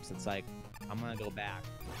it. months, it's like, I'm gonna go back.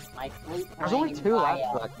 My flute There's playing only in 2 bio.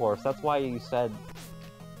 after that course. That's why you said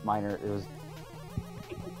minor. It was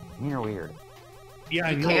mean or weird. Yeah,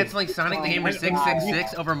 I You know. canceling Sonic the Gamer Oh my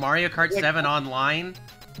 666 over Mario Kart 7 online?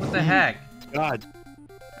 What the heck? God.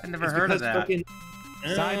 I never It's heard of because that.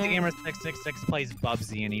 frickin- Sonic the Gamer 666 plays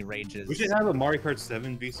Bubsy and he rages. We should have a Mario Kart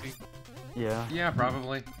 7 VC. Yeah. Yeah,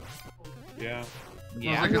 probably. Yeah.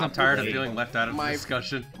 Yeah, Because I'm tired of probably. feeling left out of the My-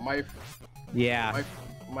 discussion. Yeah.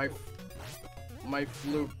 My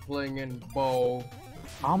flute playing in bow.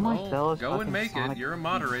 All my Well, fellas. go and fucking make it. Sonic You're a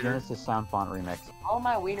moderator. Genesis sound font remix. All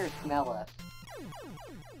my wieners smell us.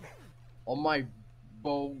 All my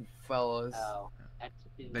bow fellas. Oh, that's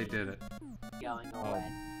They did it. going away.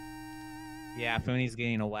 Yeah, Fooney's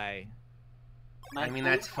getting away. My I mean, flute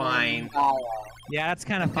that's playing in fine. bio. Yeah, that's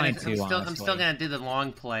kind of fine too, I'm honestly. still gonna do the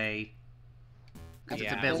long play. Because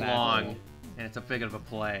it's a Yeah, bit exactly. long, and it's a bit of a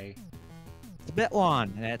play. It's a bit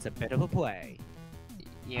long, and it's a bit of a play.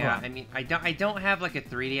 Yeah, Huh. I mean, I don't have like a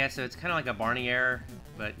 3DS, so it's kind of like a Barney error,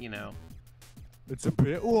 but you know. It's a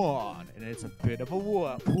bit long, and it's a bit of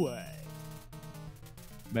a play.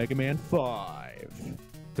 Mega Man 5,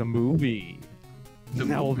 the movie. The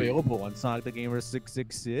now movie. available on Sonic the Gamer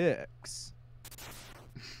 666.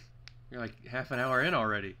 You're like half an hour in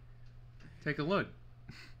already. Take a look.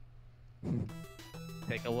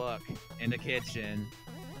 Take a look in the kitchen.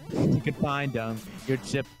 You can find them. Your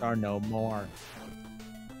chips are no more.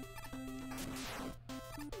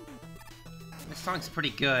 This song's pretty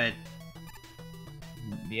good.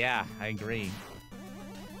 Yeah, I agree.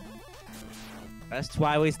 Best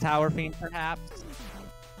Wily's Tower theme, perhaps?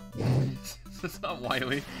 It's not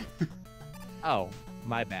Wily. Oh,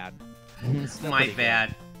 my bad. Still My pretty good.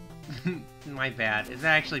 bad. My bad. It's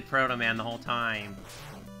actually Proto Man the whole time.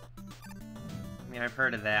 I mean, I've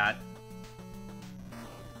heard of that.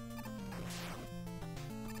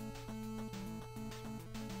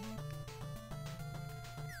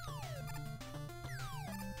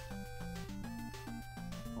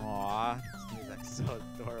 Aw, this music's so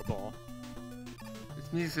adorable.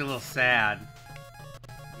 This music's a little sad.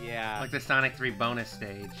 Yeah, Like the Sonic 3 bonus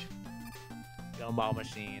stage. Gumball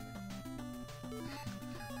Machine.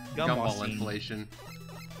 Gumball Machine. inflation.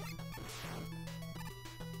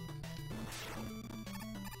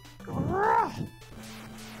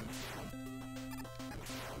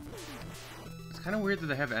 It's kind of weird that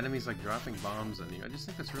they have enemies like dropping bombs on you. I just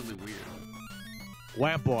think that's really weird.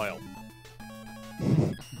 Lamp oil.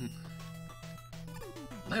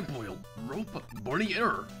 Lamp oil, rope, Barney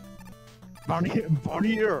error.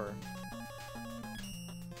 Barnier.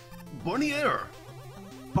 Barney error.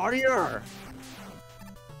 Barnier.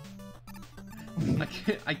 I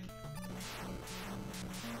can't.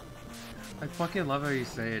 I fucking love how you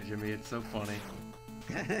say it, Jimmy. It's so funny.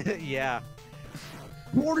 Yeah.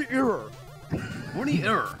 Barnier. Barney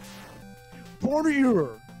error.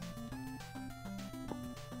 Barnier.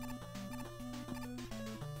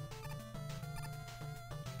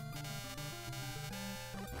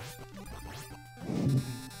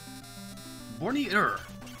 Barney error.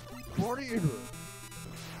 Barnier.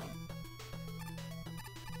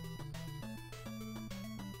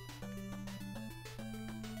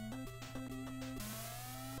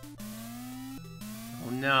 Oh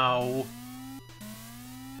no.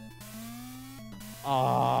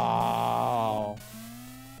 Oh.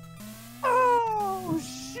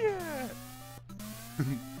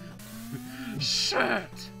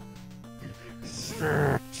 Shit!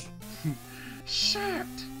 Shirt. Shit!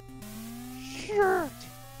 Shirt.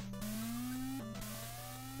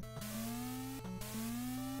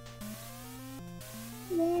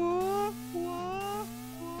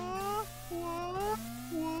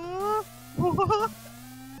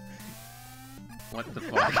 What the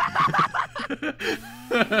fuck?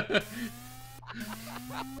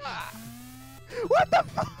 What the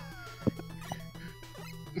fuck?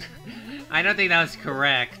 I don't think that was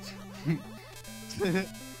correct.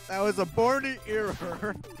 That was a Barney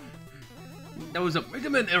error. That was a Mega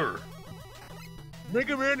Man error.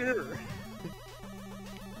 Mega Man error.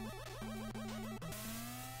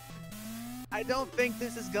 I don't think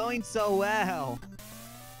this is going so well.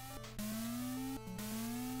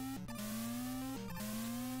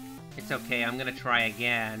 It's okay, I'm gonna try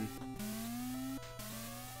again.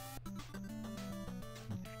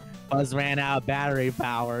 Buzz ran out of battery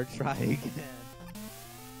power. Try again.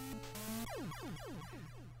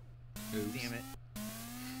 Oops. Damn it.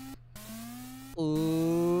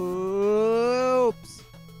 Oops.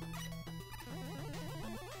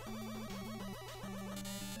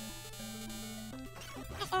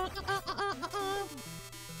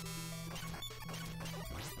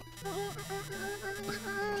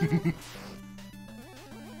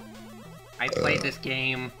 I played this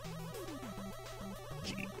game.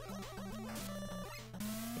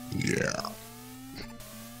 Yeah.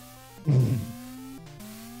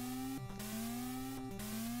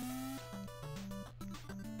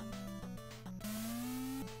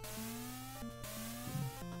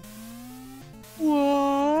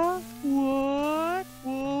 What? What?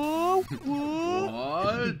 What?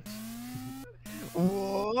 What?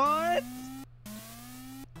 What?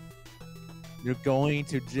 You're going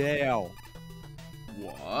to jail.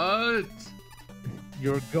 What?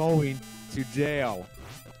 You're going to jail.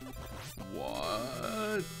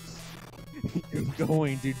 What? You're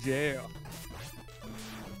going to jail.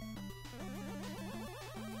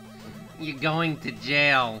 You're going to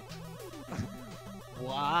jail.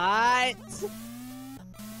 What?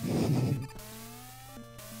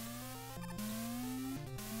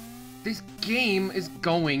 This game is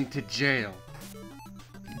going to jail.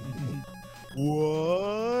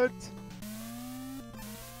 What?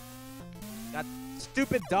 That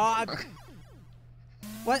stupid dog.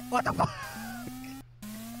 What the fuck?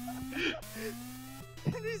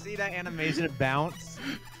 Did you see that animation bounce?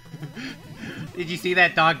 Did you see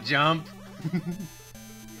that dog jump?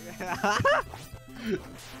 Yeah.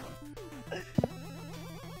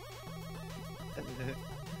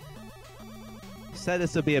 You said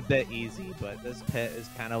this would be a bit easy, but this pit is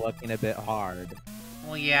kind of looking a bit hard.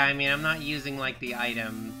 Well, yeah, I mean, I'm not using, like, the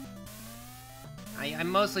item. I'm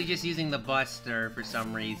mostly just using the Buster for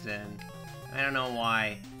some reason. I don't know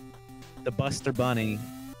why. The Buster Bunny.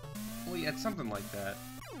 Well, yeah, it's something like that.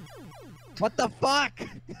 What the fuck?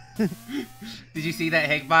 Did you see that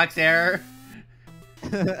hitbox error?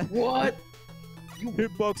 What?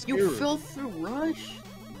 Hitbox You error. fell through Rush?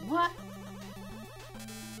 What?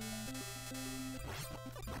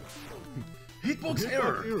 Hitbox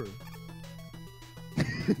error!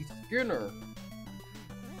 Skinner.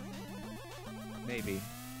 Maybe.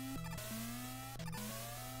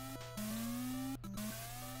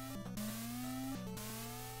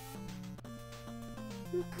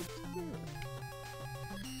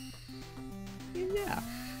 Yeah.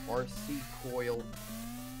 RC coil.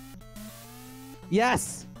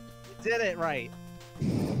 Yes! You did it right.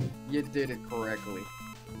 You did it correctly.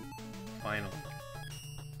 Finally.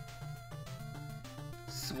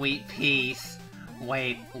 Sweet piece.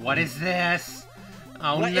 Wait, what is this?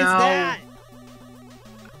 Oh What is no! that?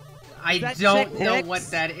 I that don't Chick know Hicks? what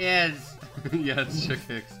that is. Yeah, it's Chick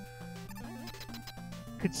Hicks.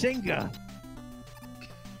 Kachinga.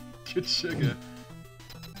 Kachiga.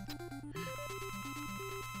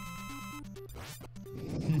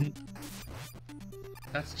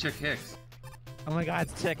 That's Chick Hicks. Oh my god,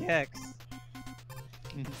 it's Chick Hicks.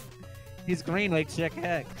 He's green like Chick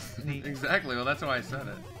Hicks. And he, Exactly, well that's why I said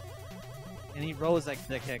it. and he rolls like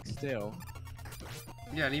Chick Hicks too.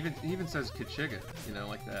 Yeah, and he even says Kachiga, you know,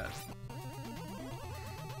 like that.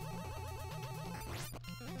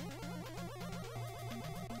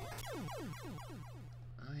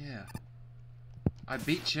 Oh yeah. I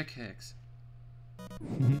beat Chick Hicks.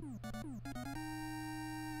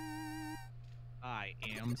 I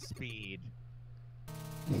am Speed.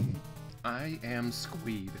 I am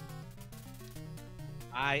Squeed.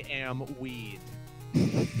 I am Weed.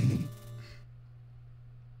 Did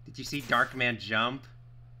you see Darkman jump?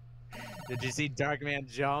 Did you see Darkman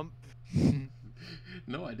jump?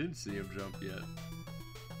 No, I didn't see him jump yet.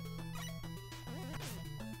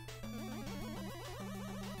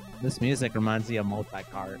 This music reminds me of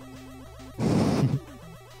multi-cart.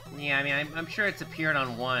 Yeah, I mean, I'm sure it's appeared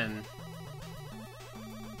on one.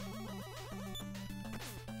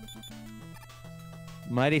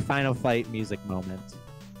 Mighty Final Fight music moment.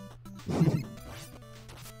 The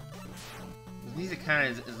music kind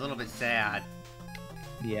of is a little bit sad.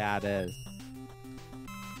 Yeah, it is.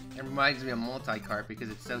 It reminds me of multi-cart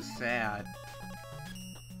because it's so sad.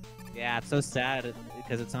 Yeah, it's so sad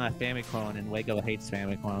because it's not a Famicom and Waco hates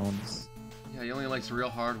Famicoms. Yeah, he only likes real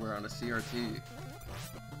hardware on a CRT.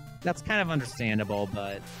 That's kind of understandable,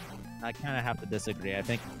 but I kind of have to disagree. I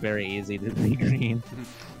think it's very easy to be green.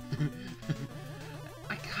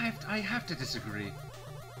 I have to disagree.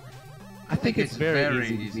 I think it's very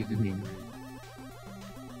easy to be green.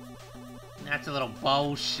 That's a little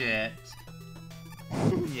bullshit.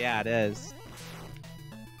 Yeah, it is.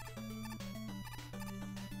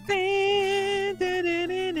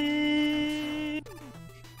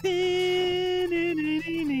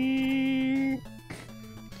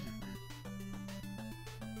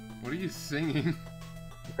 What are you singing?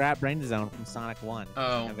 Grab Brain Zone from Sonic 1.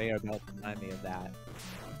 Oh. And they are about to remind me of that.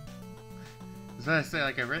 I was gonna say,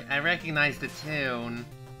 like, I recognize the tune.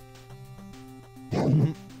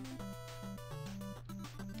 You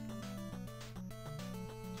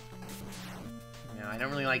know, I don't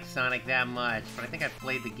really like Sonic that much, but I think I've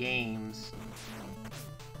played the games.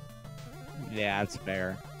 Yeah, that's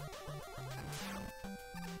fair.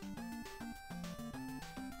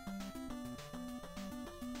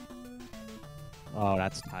 Oh,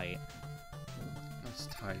 that's tight. That's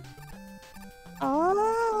tight.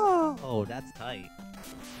 Oh, that's tight.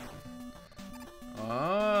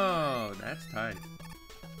 Oh, that's tight.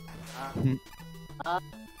 Aww.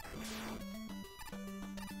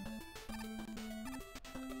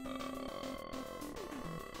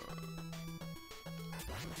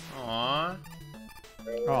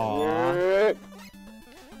 Aww.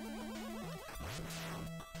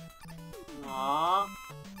 Aww.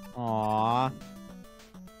 Aww.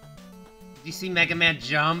 Did you see Mega Man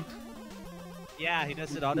jump? Yeah, he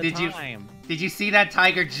does it all the time. Did you see that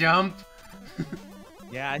tiger jump?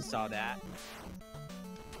 Yeah, I saw that.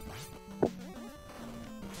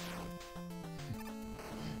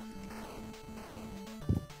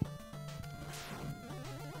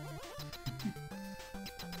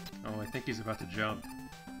 Oh, I think he's about to jump.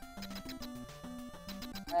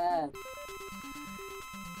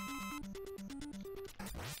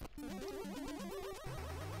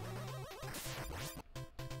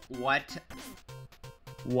 What?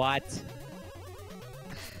 What?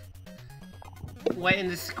 What in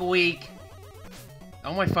the squeak?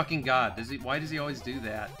 Oh my fucking god, why does he always do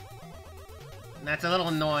that? That's a little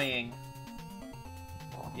annoying.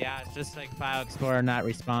 Yeah, it's just like File Explorer not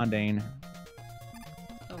responding.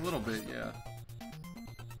 A little bit, yeah.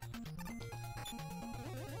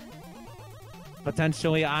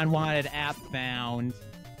 Potentially unwanted app found.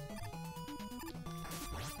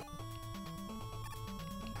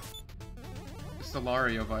 It's the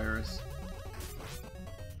Lario virus.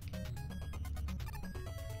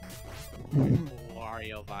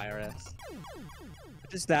 Wario virus.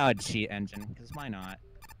 Just valid cheat engine, because why not?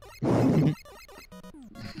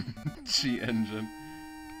 Cheat engine.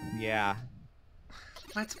 Yeah.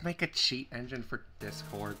 Let's make a cheat engine for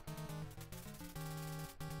Discord.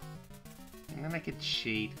 I'm gonna make it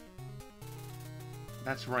cheat.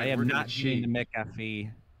 That's right, I am not getting the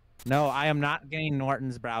McAfee. No, I am not getting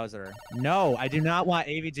Norton's browser. No, I do not want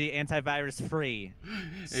AVG antivirus free.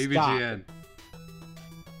 AVGN.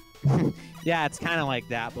 Yeah, it's kind of like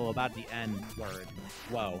that, but about the N word.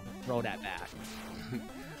 Whoa, roll that back.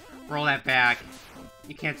 Roll that back.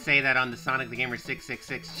 You can't say that on the Sonic the Gamer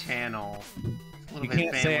 666 channel. It's a little You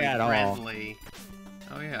bit can't say it at all. family-friendly.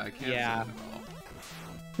 Oh yeah, I can't say it Yeah. at all.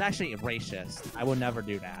 It's actually racist. I would never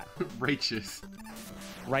do that. Righteous.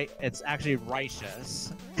 Right? It's actually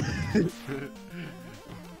righteous.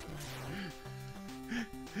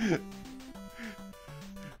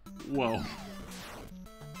 Whoa.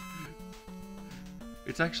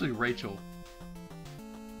 It's actually Rachel.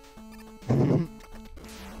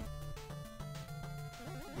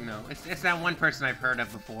 No, it's that one person I've heard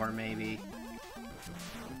of before, maybe.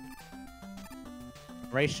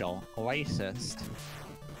 Racial. Racist.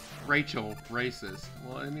 Rachel, racist.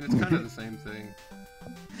 Well, I mean, it's kind of the same thing.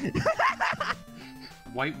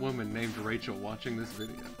 White woman named Rachel watching this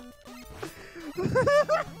video.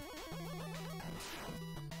 I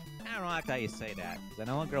don't like how you say that, because I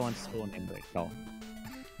know a girl in school named Rachel.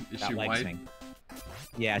 Is that she likes white? me.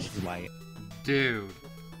 Yeah, she's white. Dude.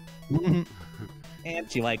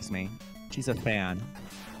 And she likes me. She's a fan.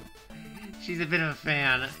 She's a bit of a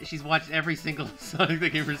fan. She's watched every single Sonic the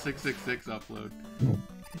Gamer 666 upload.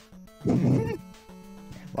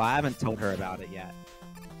 Well, I haven't told her about it yet.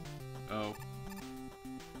 Oh.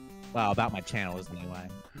 Well, about my channels anyway.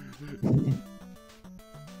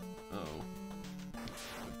 Oh.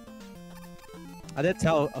 I did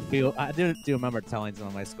tell a few. I do remember telling some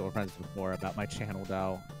of my school friends before about my channel,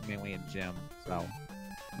 though, mainly in gym. So,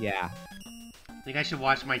 yeah. I think I should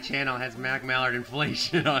watch my channel. It has Mac Mallard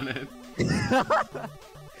inflation on it.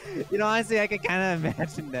 You know, honestly, I could kind of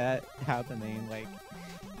imagine that happening. Like,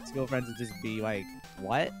 school friends would just be like,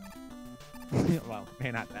 "What?" Well,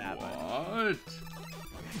 maybe not that, What? but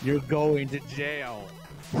you're going to jail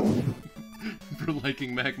For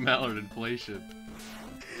liking Mac Mallard inflation.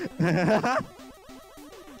 I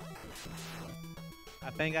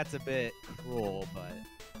think that's a bit cruel, but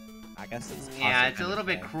I guess it's Yeah, it's a little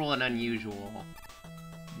bit cruel and unusual.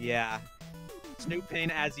 Yeah. Snooping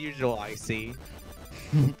as usual, I see.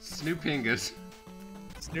 Snoopingus.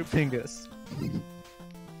 Snoopingus.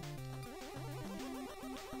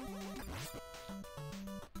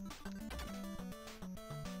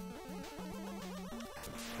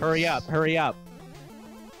 Hurry up, hurry up.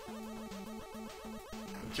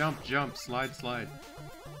 Jump, jump, slide, slide.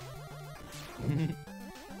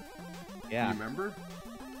 Yeah. You remember?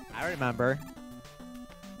 I remember.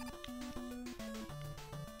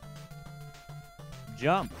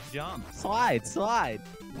 Jump, jump, slide, slide.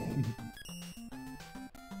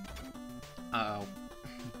 Uh-oh.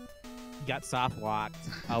 Got soft locked.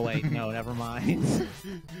 Oh wait, no, never mind.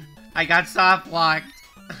 I got soft locked.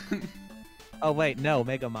 Oh wait, no,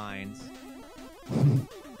 Mega Minds.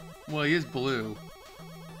 Well, he is blue.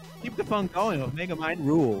 Keep the fun going with Mega Mind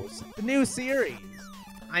Rules, the new series.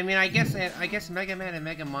 I mean, I guess Mega Man and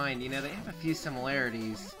Mega Mind, you know, they have a few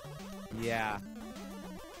similarities. Yeah.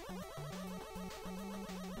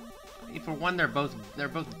 For one, they're both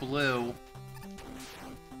blue.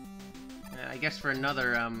 I guess for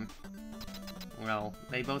another, well,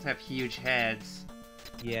 they both have huge heads.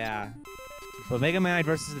 Yeah. But Mega Man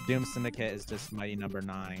versus the Doom Syndicate is just Mighty Number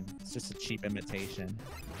 9. It's just a cheap imitation.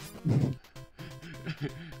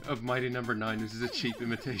 Of Mighty Number 9, this is a cheap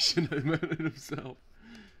imitation of Mountain himself.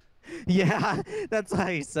 Yeah, that's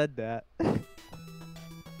why he said that.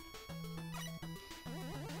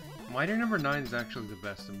 Mighty Number 9 is actually the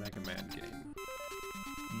best Mega Man game.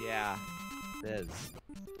 Yeah, it is.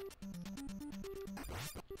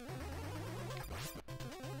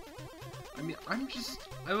 I mean, I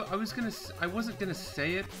wasn't gonna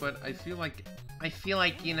say it, but I feel like,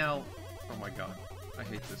 you know, oh my god, I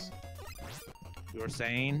hate this. You were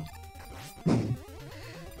saying? You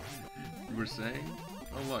were saying?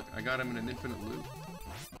 Oh look, I got him in an infinite loop.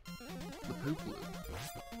 The poop loop.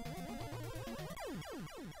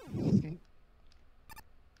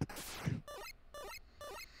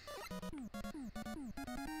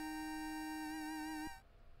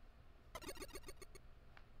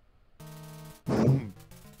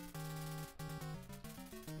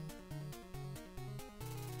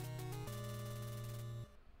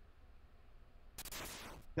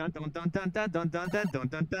 Dun dun dun dun dun dun dun dun dun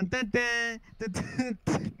dun dun dun dun dun.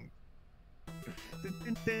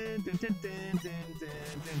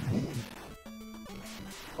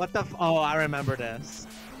 What the oh, I remember this.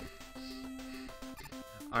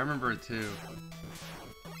 I remember it too.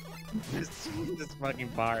 This fucking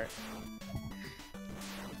part.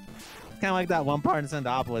 It's kind of like that one part in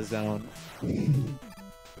Sendopolis Zone.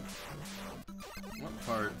 What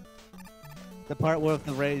part? The part with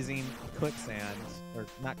the raising quicksand. Or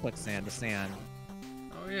not quicksand, the sand.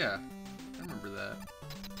 Oh yeah, I remember that.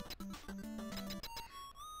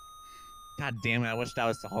 God damn it, I wish that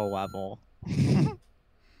was the whole level. Do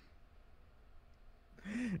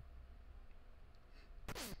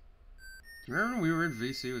you remember when we were in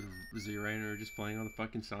VC with Z-Ray and we were just playing on the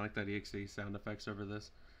fucking Sonic.exe sound effects over this?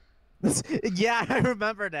 Yeah, I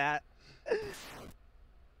remember that.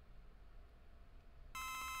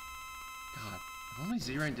 God, if only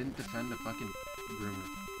Z-Ray didn't defend the fucking groomer.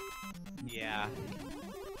 Yeah.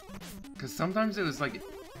 Because sometimes it was like,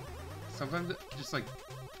 just like,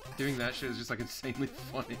 doing that shit was just like insanely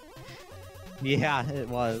funny. Yeah, it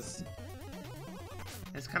was.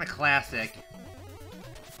 It's kind of classic.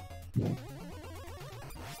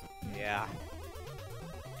 Yeah.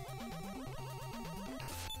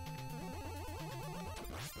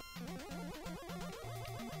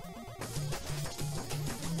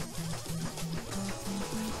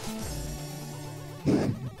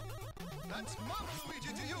 That's Mama Luigi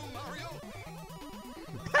to you, Mario!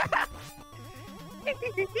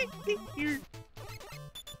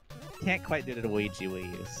 Can't quite do the Luigi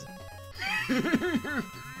Wii's.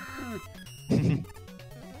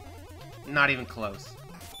 Not even close.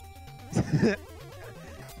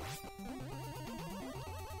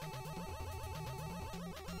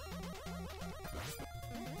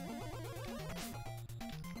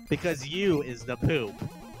 Because you is the poop.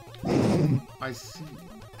 I see.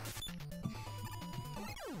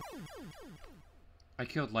 I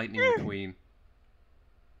killed Lightning McQueen.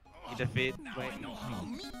 You defeat. Wait.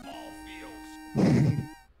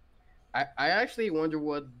 I actually wonder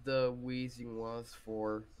what the wheezing was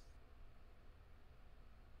for.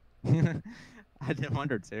 I did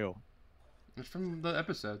wonder too. It's from the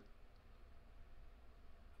episode.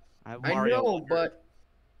 I Mario know, wondered. but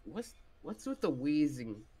what's with the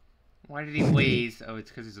wheezing? Why did he wheeze? Oh,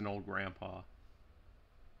 it's because he's an old grandpa.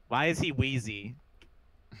 Why is he wheezy?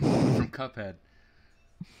 From Cuphead.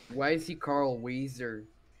 Why is he Carl Weezer?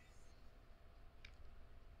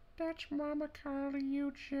 That's Mama calling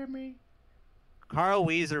you, Jimmy. Carl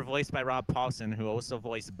Weezer, voiced by Rob Paulson, who also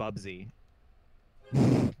voiced Bubsy.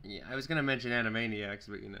 Yeah, I was gonna mention Animaniacs,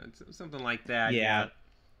 but you know, it's something like that. Yeah.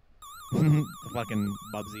 The fucking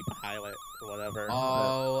Bubsy pilot or whatever.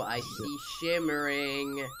 Oh, I see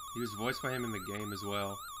shimmering. He was voiced by him in the game as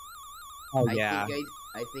well. Oh I yeah. think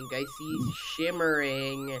I see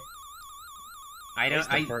shimmering. I Where's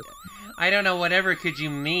don't. the I don't know. Whatever could you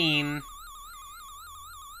mean?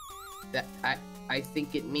 That I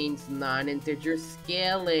think it means non-integer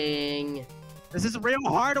scaling. This is real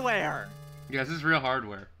hardware. Yeah, this is real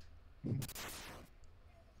hardware.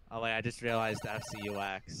 Oh wait, I just realized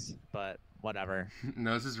FCUX, but whatever.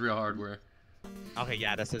 No, this is real hardware. Okay,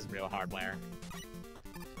 yeah, this is real hardware.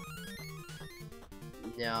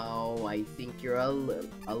 No, I think you're a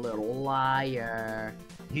little liar.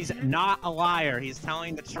 He's not a liar. He's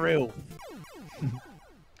telling the truth.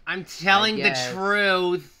 I'm telling the guess.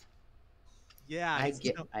 truth. Yeah,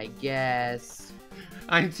 I guess.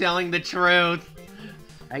 I'm telling the truth.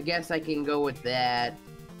 I guess I can go with that.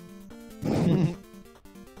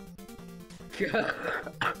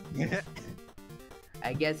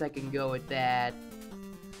 I guess I can go with that.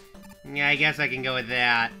 Yeah, I guess I can go with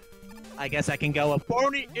that. I guess I can go with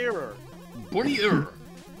Barney Error. Barney Error.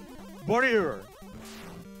 Barney Error.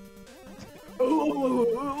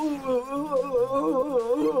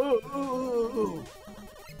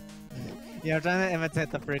 Yeah, I'm trying to imitate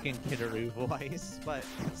the freaking Kidderoo voice, but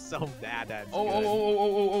it's so bad that it's Oh.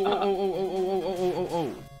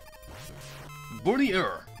 Barney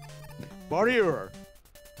Error. Barney Error.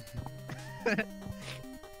 The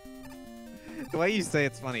way you say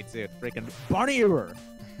it's funny too. Freaking Barney Error.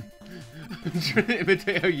 I'm trying to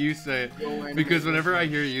imitate how you say it because whenever I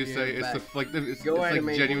hear you say it, it's it's like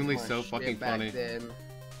genuinely so fucking funny.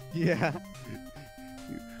 Yeah.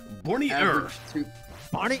 Barney Error.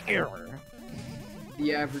 Barney Error.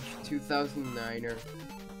 The average 2009er.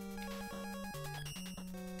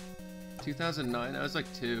 2009. I was like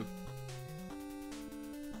 2.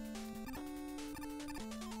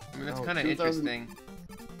 I mean, that's kind of 2000 interesting.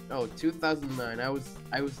 Oh, 2009. I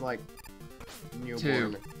was like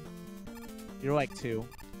newborn. 2. You're like 2.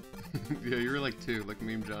 Yeah, you were like 2, like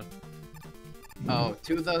Meme John. Oh,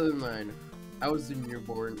 2009. I was a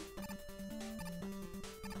newborn.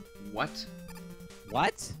 What?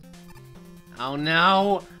 What? Oh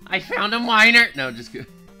no! I found a miner! No, just kidding.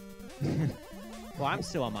 Well, I'm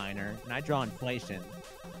still a minor, and I draw inflation.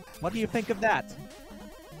 What do you think of that?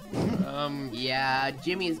 Yeah,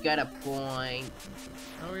 Jimmy's got a point.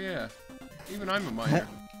 Oh yeah. Even I'm a miner.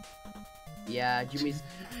 Yeah, Jimmy's.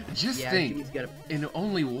 Just Yeah, think, Jimmy's got a. in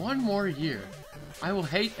only one more year, I will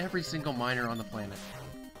hate every single miner on the planet.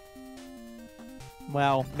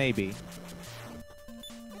 Well, maybe.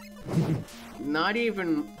 Not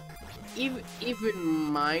even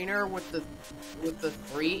minor with the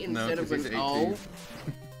 3 instead of an O.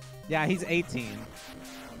 Yeah, he's 18.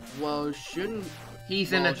 Well, shouldn't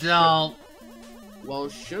He's an adult. well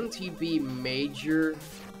shouldn't he be major?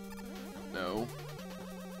 No.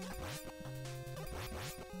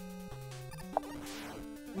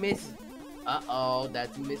 Uh-oh,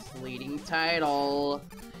 that's misleading title.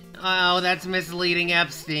 Oh, that's misleading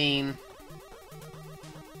Epstein.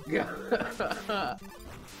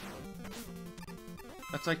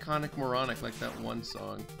 That's iconic moronic, like that one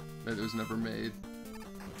song that was never made.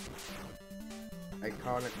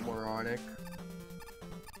 Iconic moronic.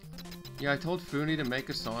 Yeah, I told Funi to make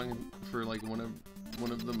a song for like one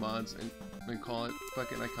of the mods and call it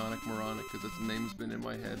fucking iconic moronic because its name's been in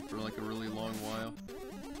my head for like a really long while.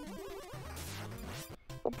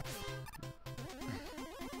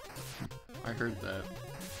 I heard that.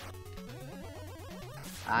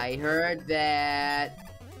 I heard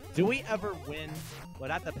that. Do we ever win? Well,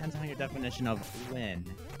 that depends on your definition of win.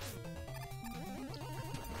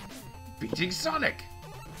 beating Sonic.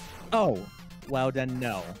 Oh, well then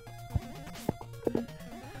no.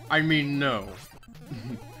 I mean, no.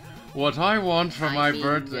 What I want for my mean,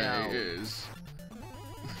 birthday no. is...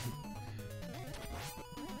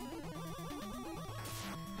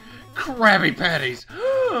 Krabby Patties!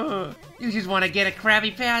 You just want to get a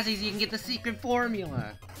Krabby Patty so you can get the secret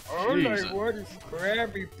formula. All Jeez. I want is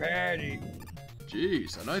Krabby Patty.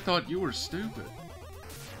 Jeez, and I thought you were stupid.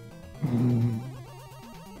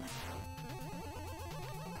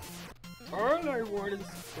 All I want is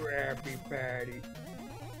Krabby Patty.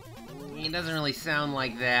 It doesn't really sound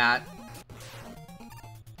like that.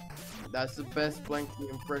 That's the best Blanky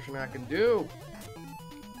impression I can do.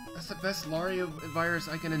 That's the best Laria virus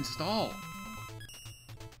I can install.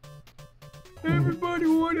 Everybody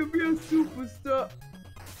want to be a superstar.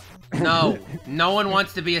 No, no one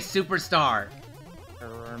wants to be a superstar.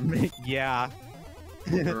 Yeah.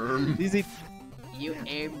 Erm. You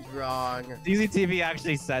aimed wrong. DZTV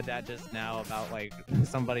actually said that just now about like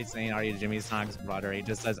somebody saying, "Are you Jimmy Sonic's brother?" He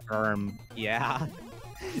just says, Yeah.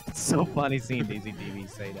 It's so funny seeing DZTV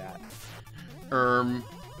say that.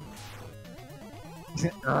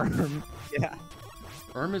 Yeah.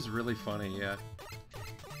 Is really funny, yeah.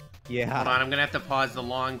 Yeah. Hold on, I'm gonna have to pause the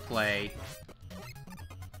long play.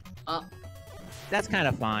 That's kind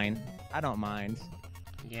of fine. I don't mind.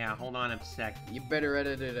 Yeah, hold on a sec. You better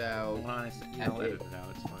edit it out. Hold on a sec. Yeah, I'll edit it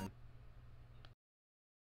out, it's fine.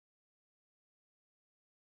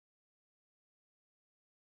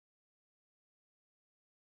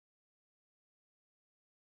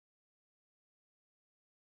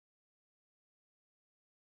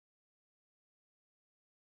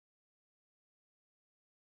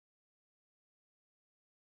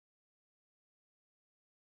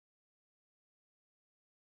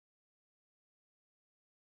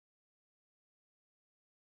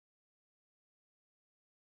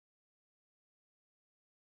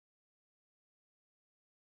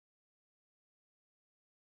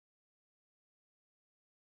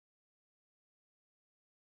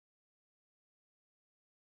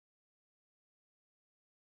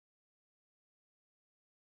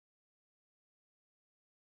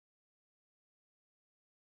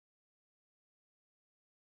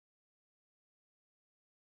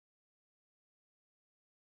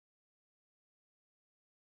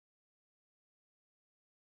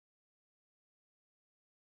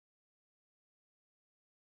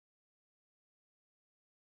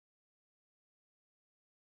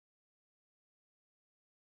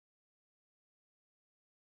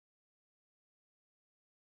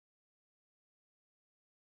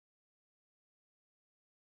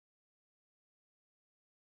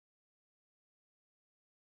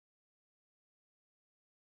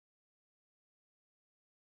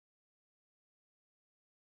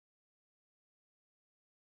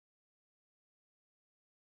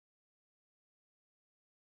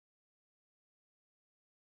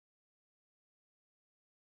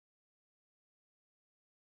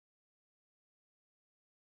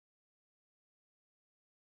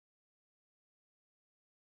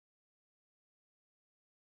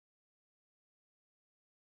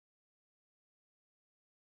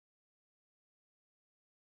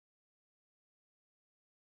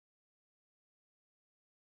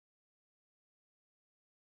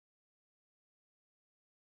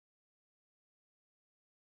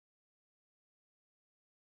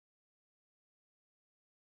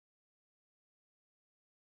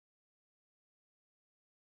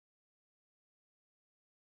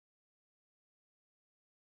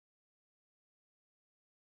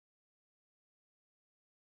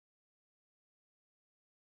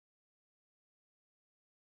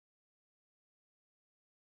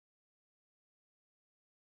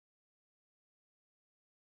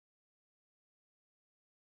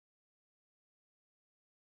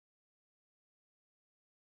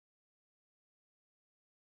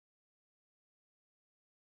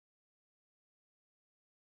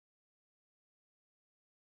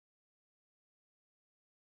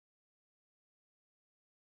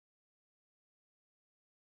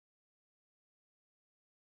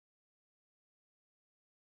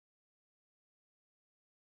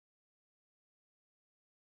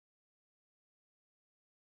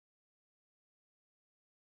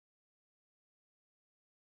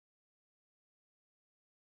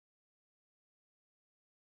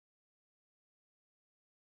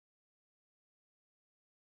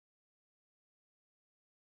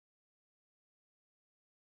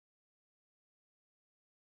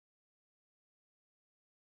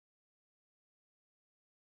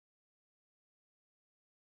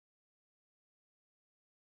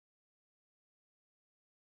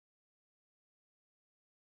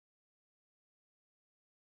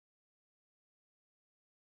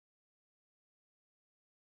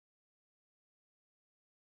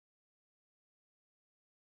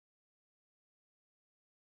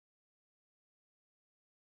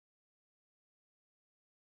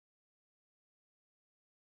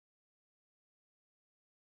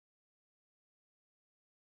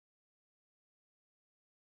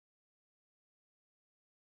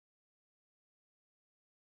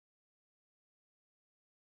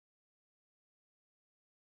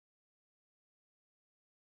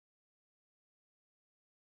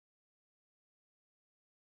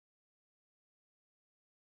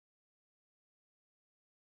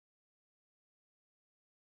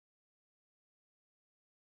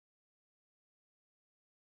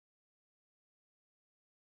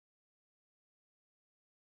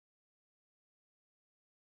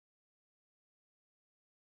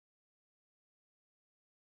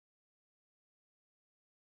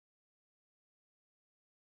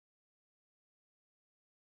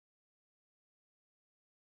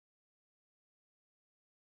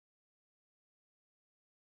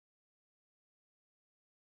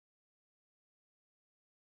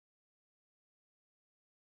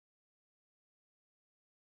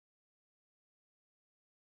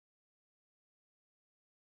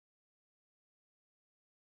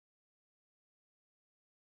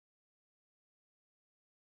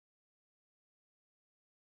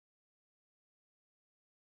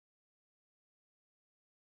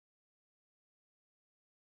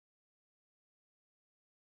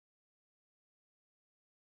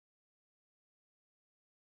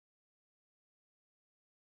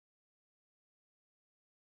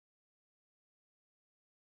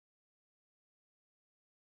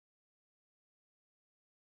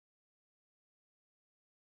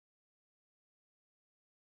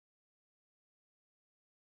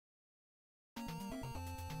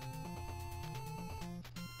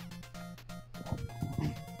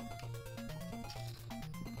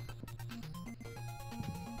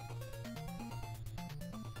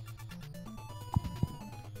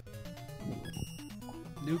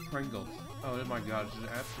 New Pringles. Oh my god, this is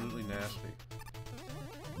absolutely nasty.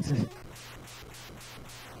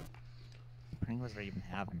 Pringles are even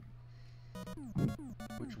having?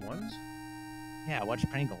 Which ones? Yeah, which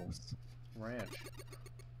Pringles? Ranch.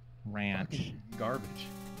 Ranch. Fucking garbage.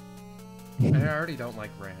 I already don't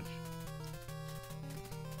like ranch.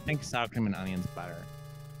 I think sour cream and onions better.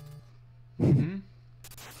 Mm-hmm.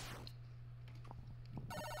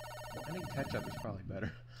 I think ketchup is probably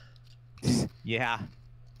better. Yeah.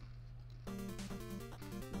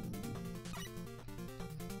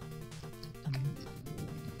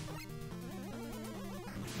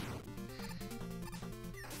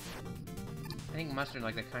 I think mustard,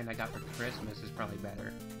 like the kind I got for Christmas, is probably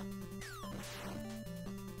better.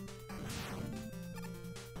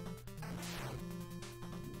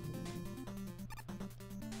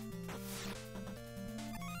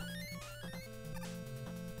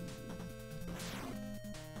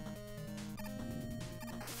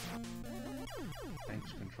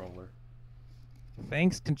 Thanks, controller.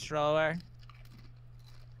 Thanks, controller.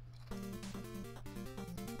 I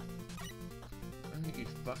think he's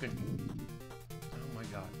fucking... Oh my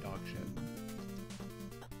god, dog shit.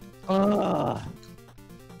 Ugh.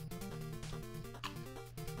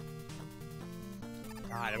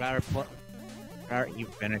 God, I better eat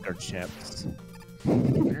vinegar chips.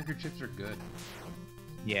 Vinegar chips are good.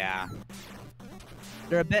 Yeah.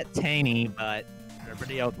 They're a bit tangy, but they're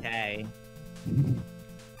pretty okay. I'm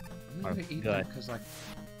gonna Are eat good. them because, like,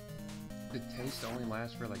 the taste only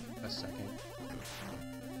lasts for, like, a second.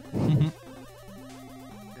 And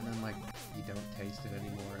then, like, you don't taste it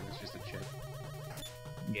anymore and it's just a chip.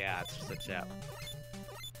 Yeah, it's just a chip.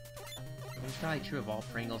 I mean, it's probably true of all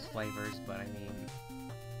Pringles flavors, but I mean...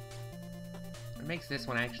 It makes this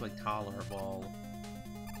one actually tolerable.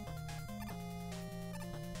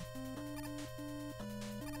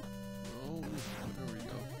 Oh, there we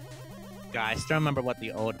go. Yeah, I still remember what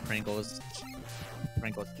the old Pringles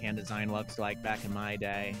can design looks like back in my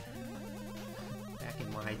day. Back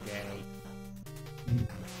in my day.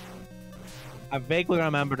 I vaguely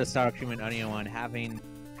remember the sour cream and onion one having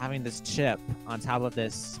this chip on top of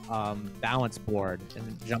this balance board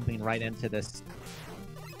and jumping right into this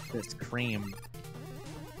cream.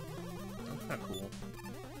 That's kind of cool.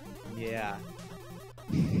 Yeah.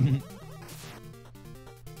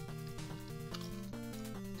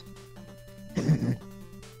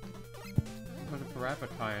 But for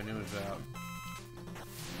appetite, I knew it was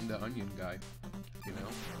the onion guy, you know?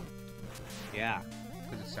 Yeah.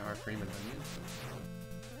 Because it's sour cream and onion.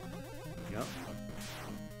 Yep.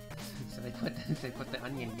 So they put the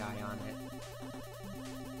onion guy on it.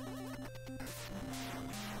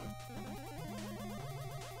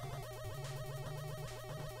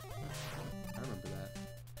 I remember that.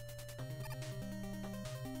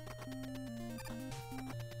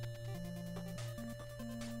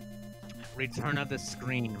 Return of the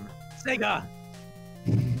Scream. Sega!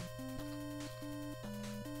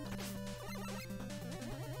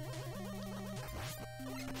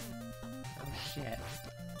 Oh shit.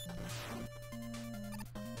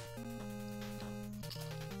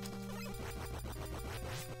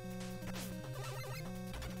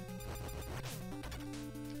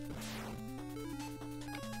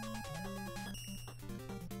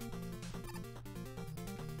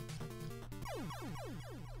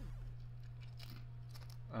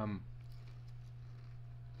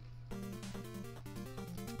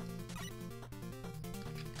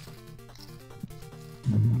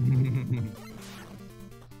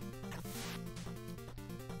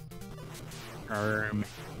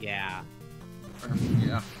 Yeah.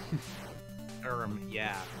 Yeah.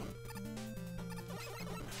 Yeah.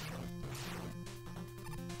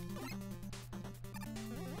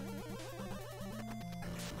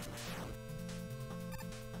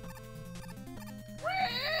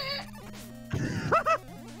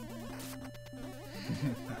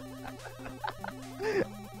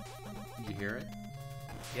 Did you hear it?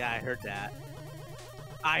 Yeah, I heard that.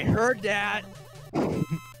 I heard that!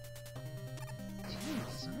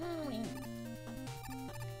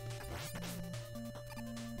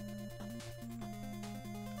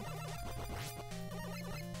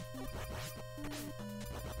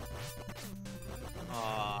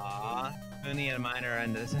 Aww. Mooney and mine are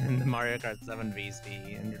in the Mario Kart 7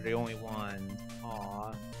 VC, and you're the only one.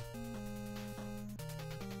 Aww.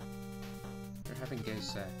 They're having gay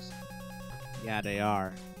sex. Yeah, they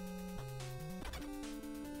are.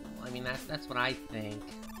 Well, I mean, that's what I think.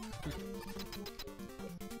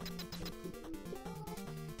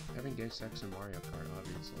 Having gay sex in Mario Kart,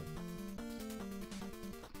 obviously.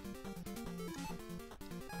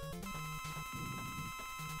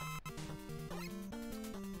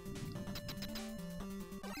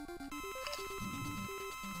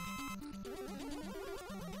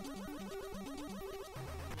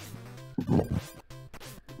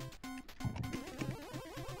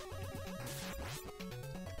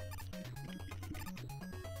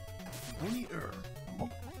 Bunny error.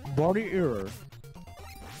 Body error.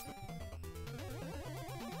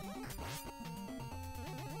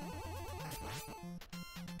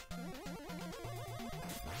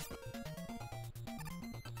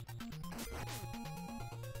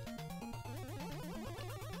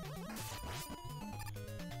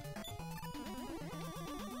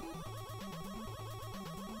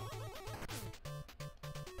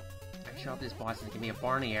 I show up this boss and give me a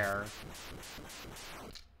Barney error.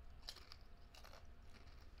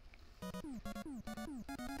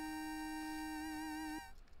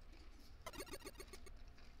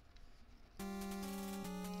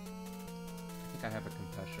 I have a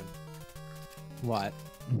confession. What?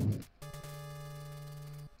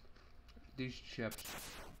 These chips,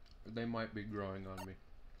 they might be growing on me.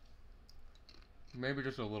 Maybe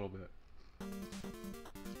just a little bit.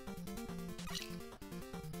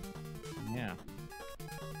 Yeah.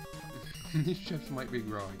 These chips might be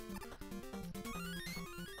growing.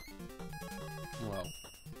 Well,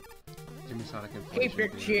 Jimmy Sonic inflation. Keep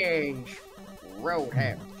it change.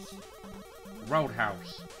 Roadhouse.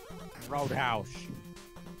 Roadhouse. Roadhouse.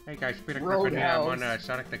 Hey guys, Peter Griffin here. I'm on Roadhouse.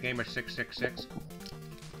 Sonic the Gamer 666.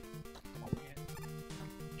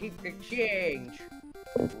 Keep it change.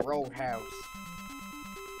 Roadhouse.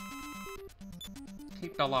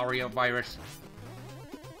 Keep the Lario virus.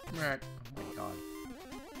 Right. Oh my god.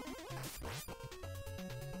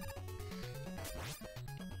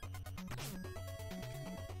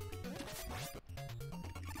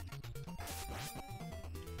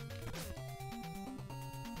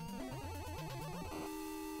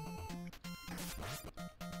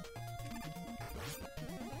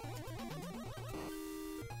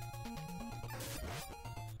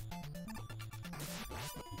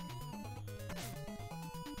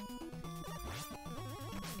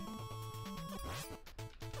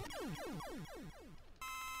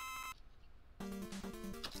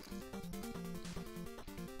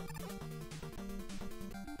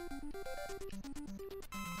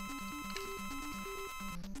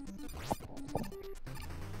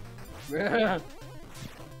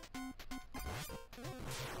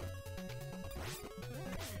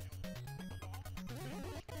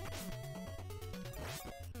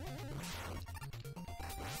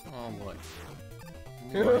 Oh boy.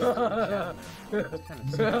 That's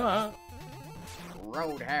kinda sad.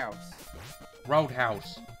 Roadhouse.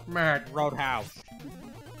 Roadhouse. Matt. Roadhouse.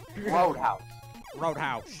 Roadhouse.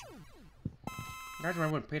 Roadhouse. You guys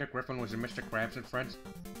remember when Peter Griffin was in Mr. Krabs and Friends?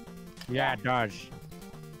 Yeah, it does.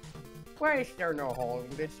 Why is there no hole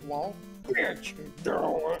in this wall? Bitch!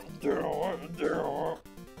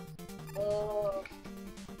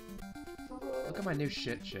 Look at my new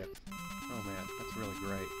shit chip. Oh man, that's really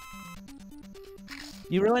great.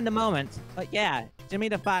 You ruined the moment. But yeah, Jimmy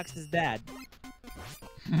the Fox is dead.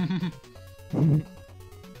 Oops.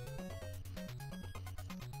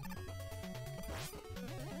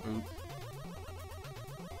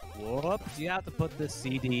 Whoops, you have to put this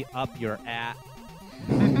CD up your ass.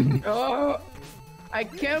 Oh, I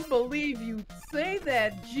can't believe you say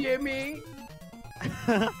that, Jimmy.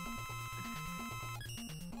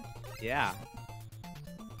 Yeah.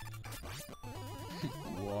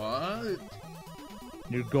 What?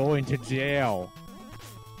 You're going to jail.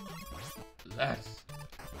 That's...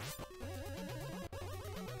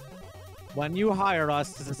 When you hire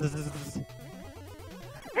us...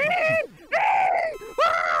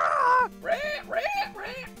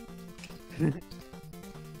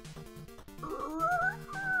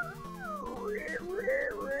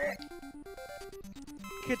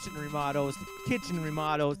 Kitchen remodels, kitchen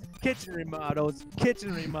remodels, kitchen remodels,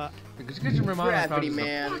 kitchen remodels. Because kitchen remodels Gravity is the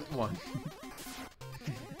Man. first one.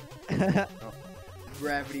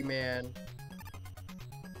 Gravity Man.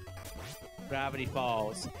 Gravity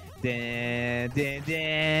Falls. Dun, dun,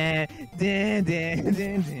 dun, dun, dun,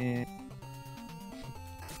 dun, dun.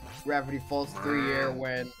 Gravity Falls 3 year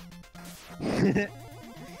when.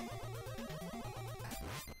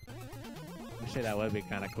 Shit, that would be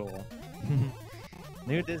kind of cool.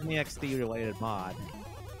 New Disney XD related mod.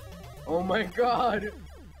 Oh my god!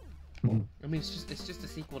 I mean, it's just a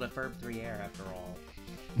sequel to Ferb 3 Air after all.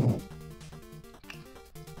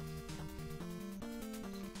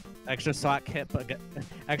 Extra sock kick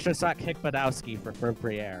Badowski for Ferb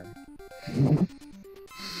Briere.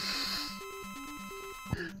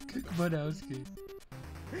 Kick Badowski.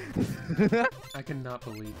 I cannot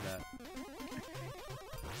believe that.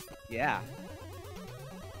 Yeah.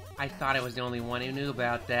 I thought I was the only one who knew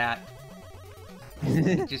about that.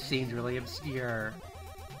 It just seemed really obscure.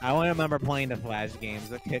 I only remember playing the Flash games,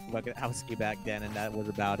 the Kick Bucket Houseky back then, and that was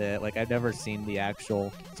about it. Like, I've never seen the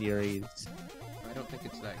actual series. I don't think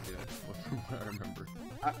it's that good, from what I remember.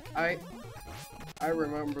 I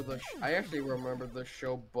remember I actually remember the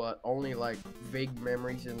show, but only like vague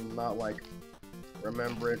memories and not like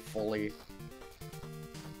remember it fully.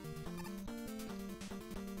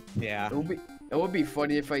 Yeah. It would be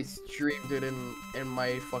funny if I streamed it in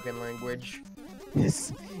my fucking language.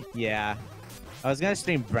 Yeah. I was gonna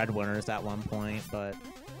stream Breadwinners at one point, but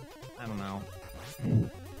I don't know.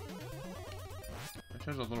 That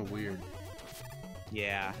show's a little weird.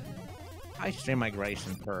 Yeah. I stream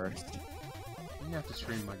Migration first. You have to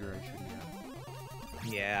stream Migration,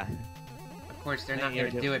 yeah. Yeah. Of course, they're not gonna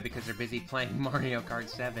do it because they're busy playing Mario Kart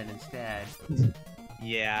 7 instead.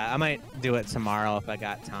 Yeah, I might do it tomorrow if I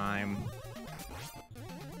got time.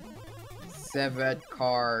 7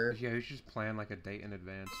 car. Yeah, you should just plan like a date in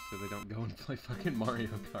advance so they don't go and play fucking Mario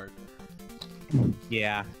Kart.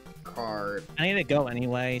 Yeah. Card. I need to go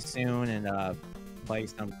anyway soon and play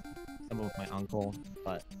some with my uncle,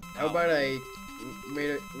 but how about I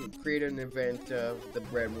create an event of the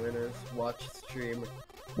Breadwinners watch stream?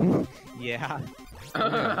 yeah.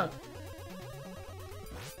 I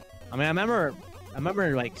mean, I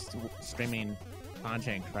remember like streaming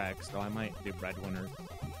content tracks, so I might do Breadwinners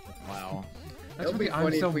as well. That's where the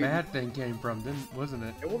I'm so mad thing came from, wasn't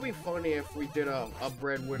it? It would be funny if we did a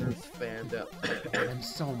Breadwinners fan dub. I'm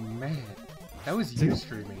so mad. That was you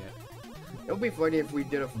streaming it. It would be funny if we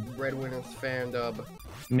did a Breadwinners fan dub.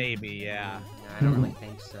 Maybe, yeah. I don't really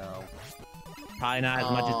think so. Probably not as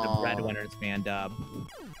much as the Breadwinners fan dub.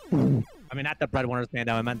 I mean, not the Breadwinners fan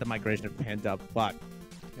dub, I meant the Migration fan dub, fuck.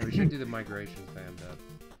 Yeah, we should do the Migration fan dub.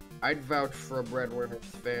 I'd vouch for a Breadwinners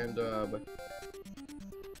fan dub.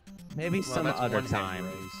 Maybe some other time.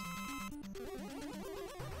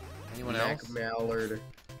 Anyone else? Mallard.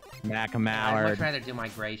 Mac I'd Mallard. much rather do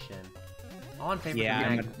Migration. All in favor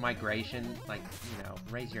of Migration, like, you know,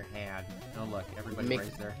 raise your hand. Oh look, everybody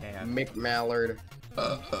raise their hand. Mick Mallard.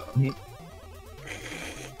 Mick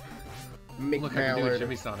look, Mallard. I can do a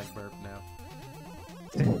Jimmy Sonic burp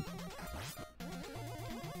now.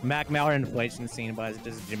 Mac Mallard inflation scene, but it's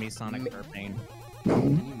just Jimmy Sonic burping.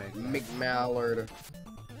 Can you make that? Mick Mallard.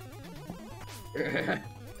 Mick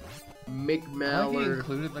I like he Mallard.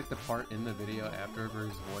 included like the part in the video after where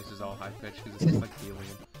his voice is all high pitched because it's just like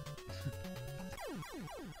helium.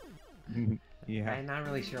 Yeah. I'm not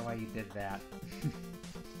really sure why you did that.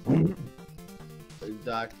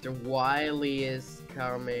 Dr. Wily is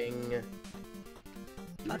coming.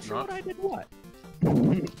 Not sure what I did what.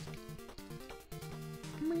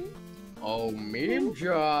 Oh, Meme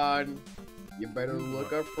John. You better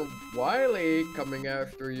look out for Wily coming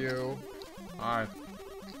after you. Alright.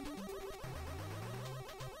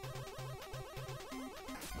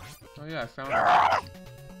 Oh yeah, I found it.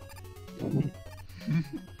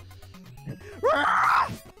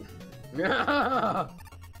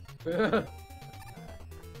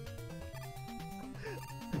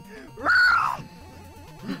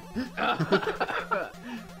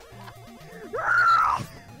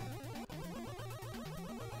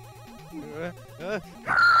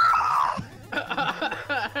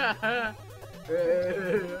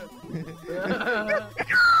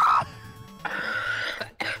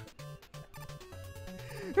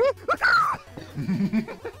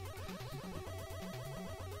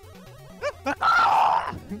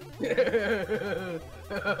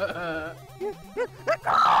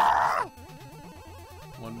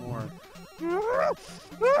 One more.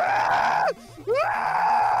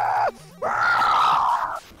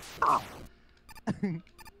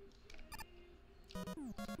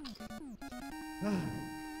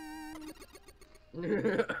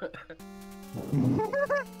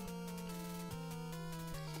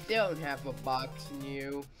 Don't have a box in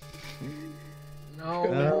you.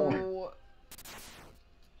 No.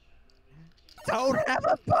 Don't have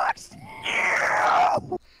a box.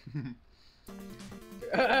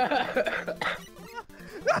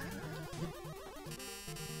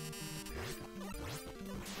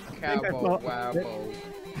 Cabo Wabo.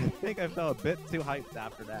 I think I felt a bit too hyped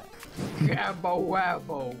after that. Cabo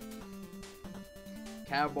Wabo.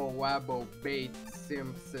 Cabo Wabo Bates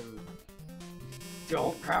Simpson.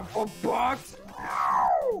 Don't have a box.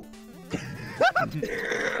 No.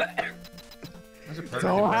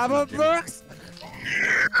 Don't have a box.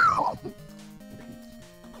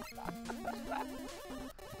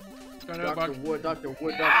 Dr. Wood, Dr.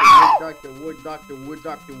 Wood, Dr. Wood, Dr. Wood,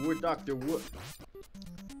 Dr. Wood, Dr. Wood.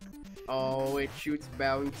 Oh, it shoots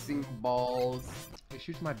bouncing balls. It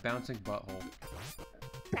shoots my bouncing butthole.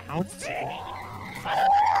 Bouncing.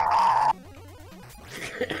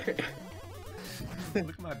 Look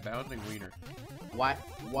at my bouncing wiener. What?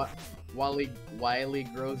 Wiley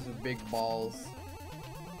grows with big balls.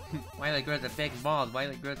 Wiley grows a big balls.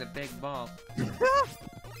 Wiley grows a big balls.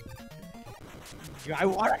 I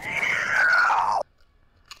want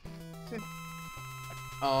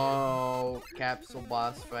Oh, capsule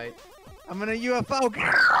boss fight. I'm in a UFO.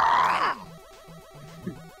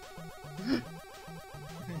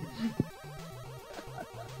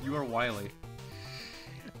 You are Wiley.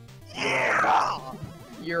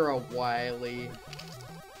 You're a Wiley.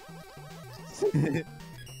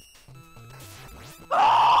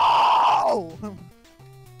 Oh!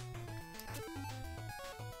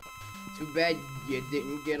 Too bad you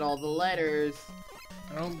didn't get all the letters.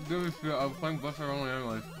 I don't give a shit. I'm playing Buster only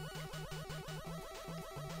anyways.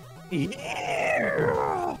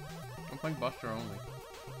 Yeah! I'm playing Buster only.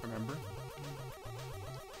 Remember?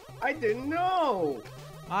 I didn't know.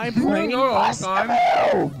 I'm playing Go all Buster. time.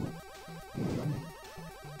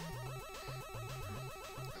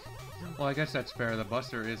 Well, I guess that's fair. The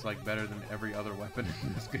Buster is like better than every other weapon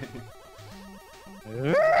in this game.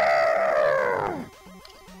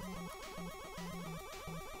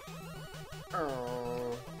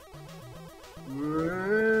 Oh.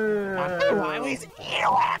 Dr. Wiley's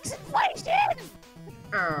earwax inflation!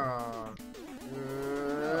 Oh.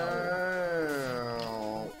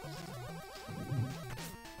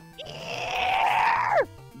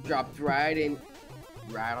 Dropped right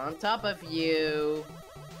on top of you.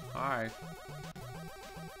 Hi.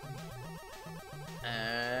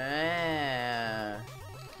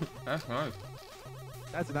 That's nice.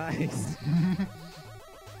 That's nice.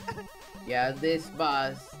 Yeah, this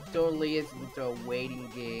boss totally isn't a waiting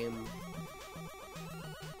game.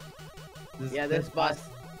 This boss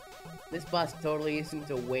totally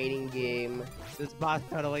isn't a waiting game. This boss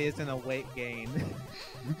totally isn't a weight gain.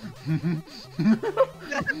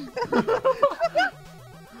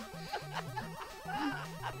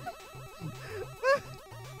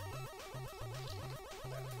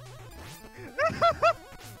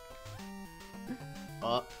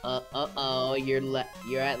 Oh,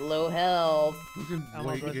 you're at low health. I'm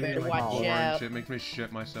Wait, almost getting there. like Watch boring out. shit makes me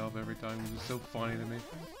shit myself every time. It's so funny to me.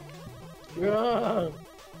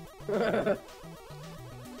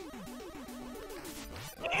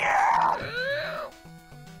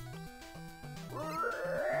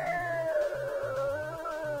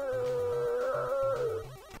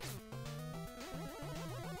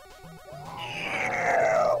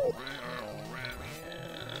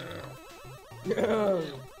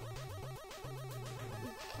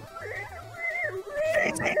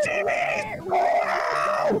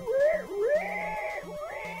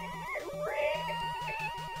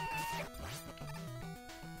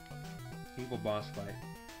 Evil boss fight.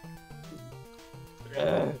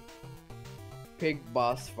 Pig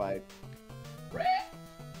boss fight.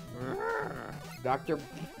 Dr.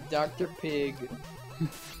 Pig.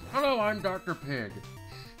 Hello, I'm Dr. Pig.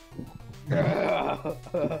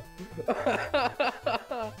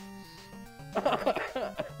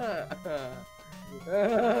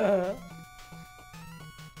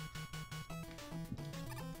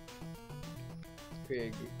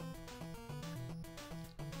 Pig.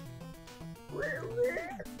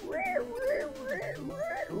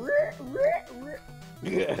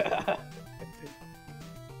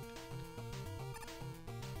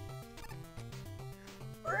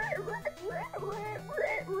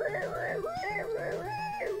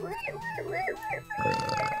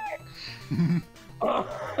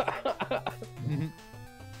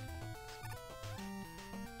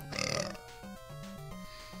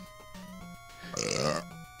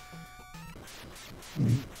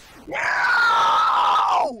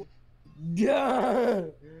 No! Yeah.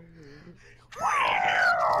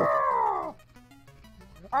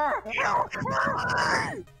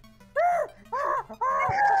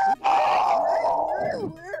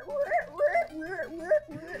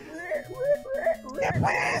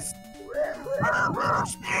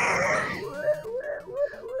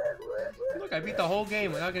 Look, I beat the whole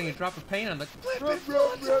game without getting a drop of paint on the clip.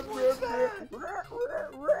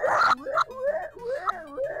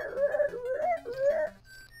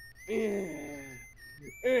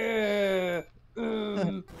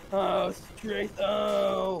 Oh, strength.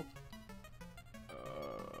 Oh.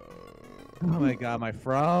 Oh my god, my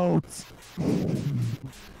throat!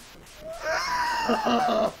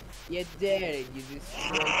 You did it. You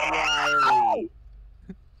destroyed Riley.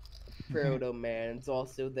 Proto Man's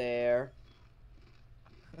also there.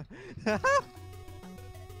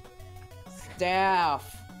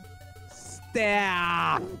 Staff.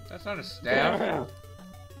 Staff! That's not a staff.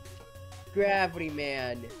 Gravity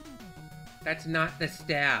Man. That's not the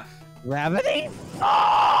staff. Gravity?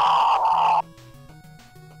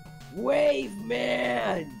 Wave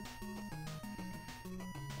man!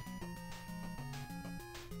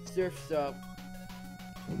 Surf's up.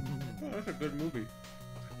 Oh, that's a good movie.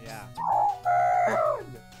 Yeah.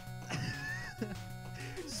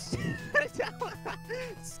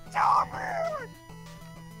 Stop it!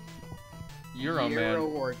 Euro man.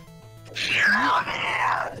 Or...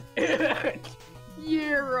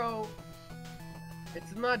 Euro!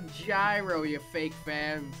 It's not gyro, you fake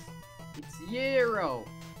fans. It's Euro.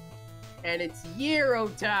 And it's Euro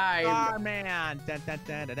time! Starman! Dun, dun,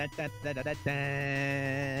 dun, dun, dun, dun, dun, dun,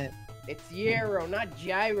 dun. It's Euro, not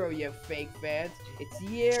gyro, you fake fans. It's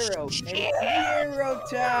Euro, and it's Euro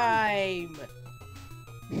time!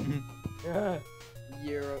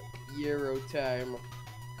 Euro time.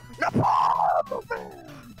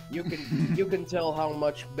 You can tell how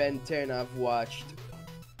much Ben 10 I've watched.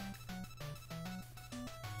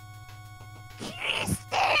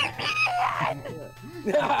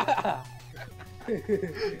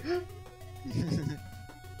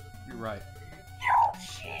 You're right.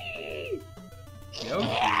 Yoshi!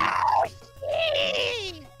 Yoshi?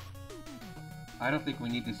 I don't think we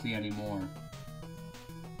need to see any more.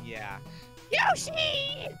 Yeah.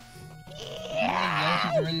 Yoshi!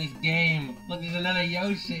 Yoshis are in this game. Look, there's another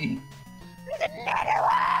Yoshi. There's another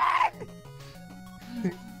one!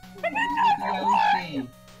 Yoshi.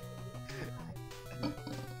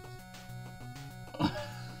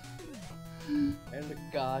 And the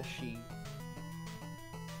Gashi.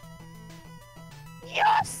 Yo,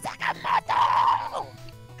 Sakamoto!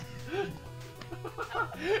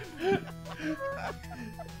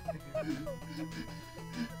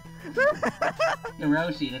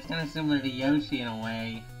 Hiroshi, that's kind of similar to Yoshi in a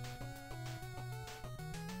way.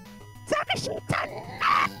 Takashi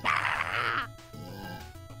Tanaka!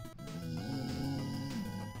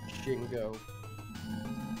 Shingo.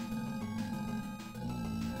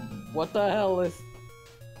 What the hell is...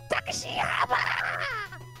 Takashiyama!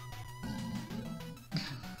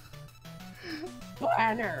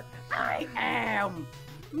 Planner? I am...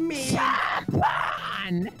 me!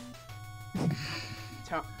 Japan!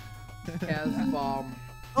 Kazbomb.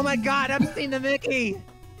 Oh my god, I've seen the Mickey!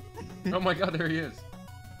 Oh my god, there he is.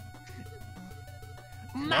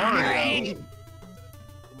 Mari!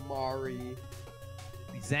 Mari.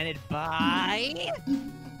 Presented by...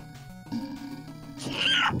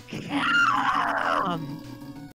 Capcom!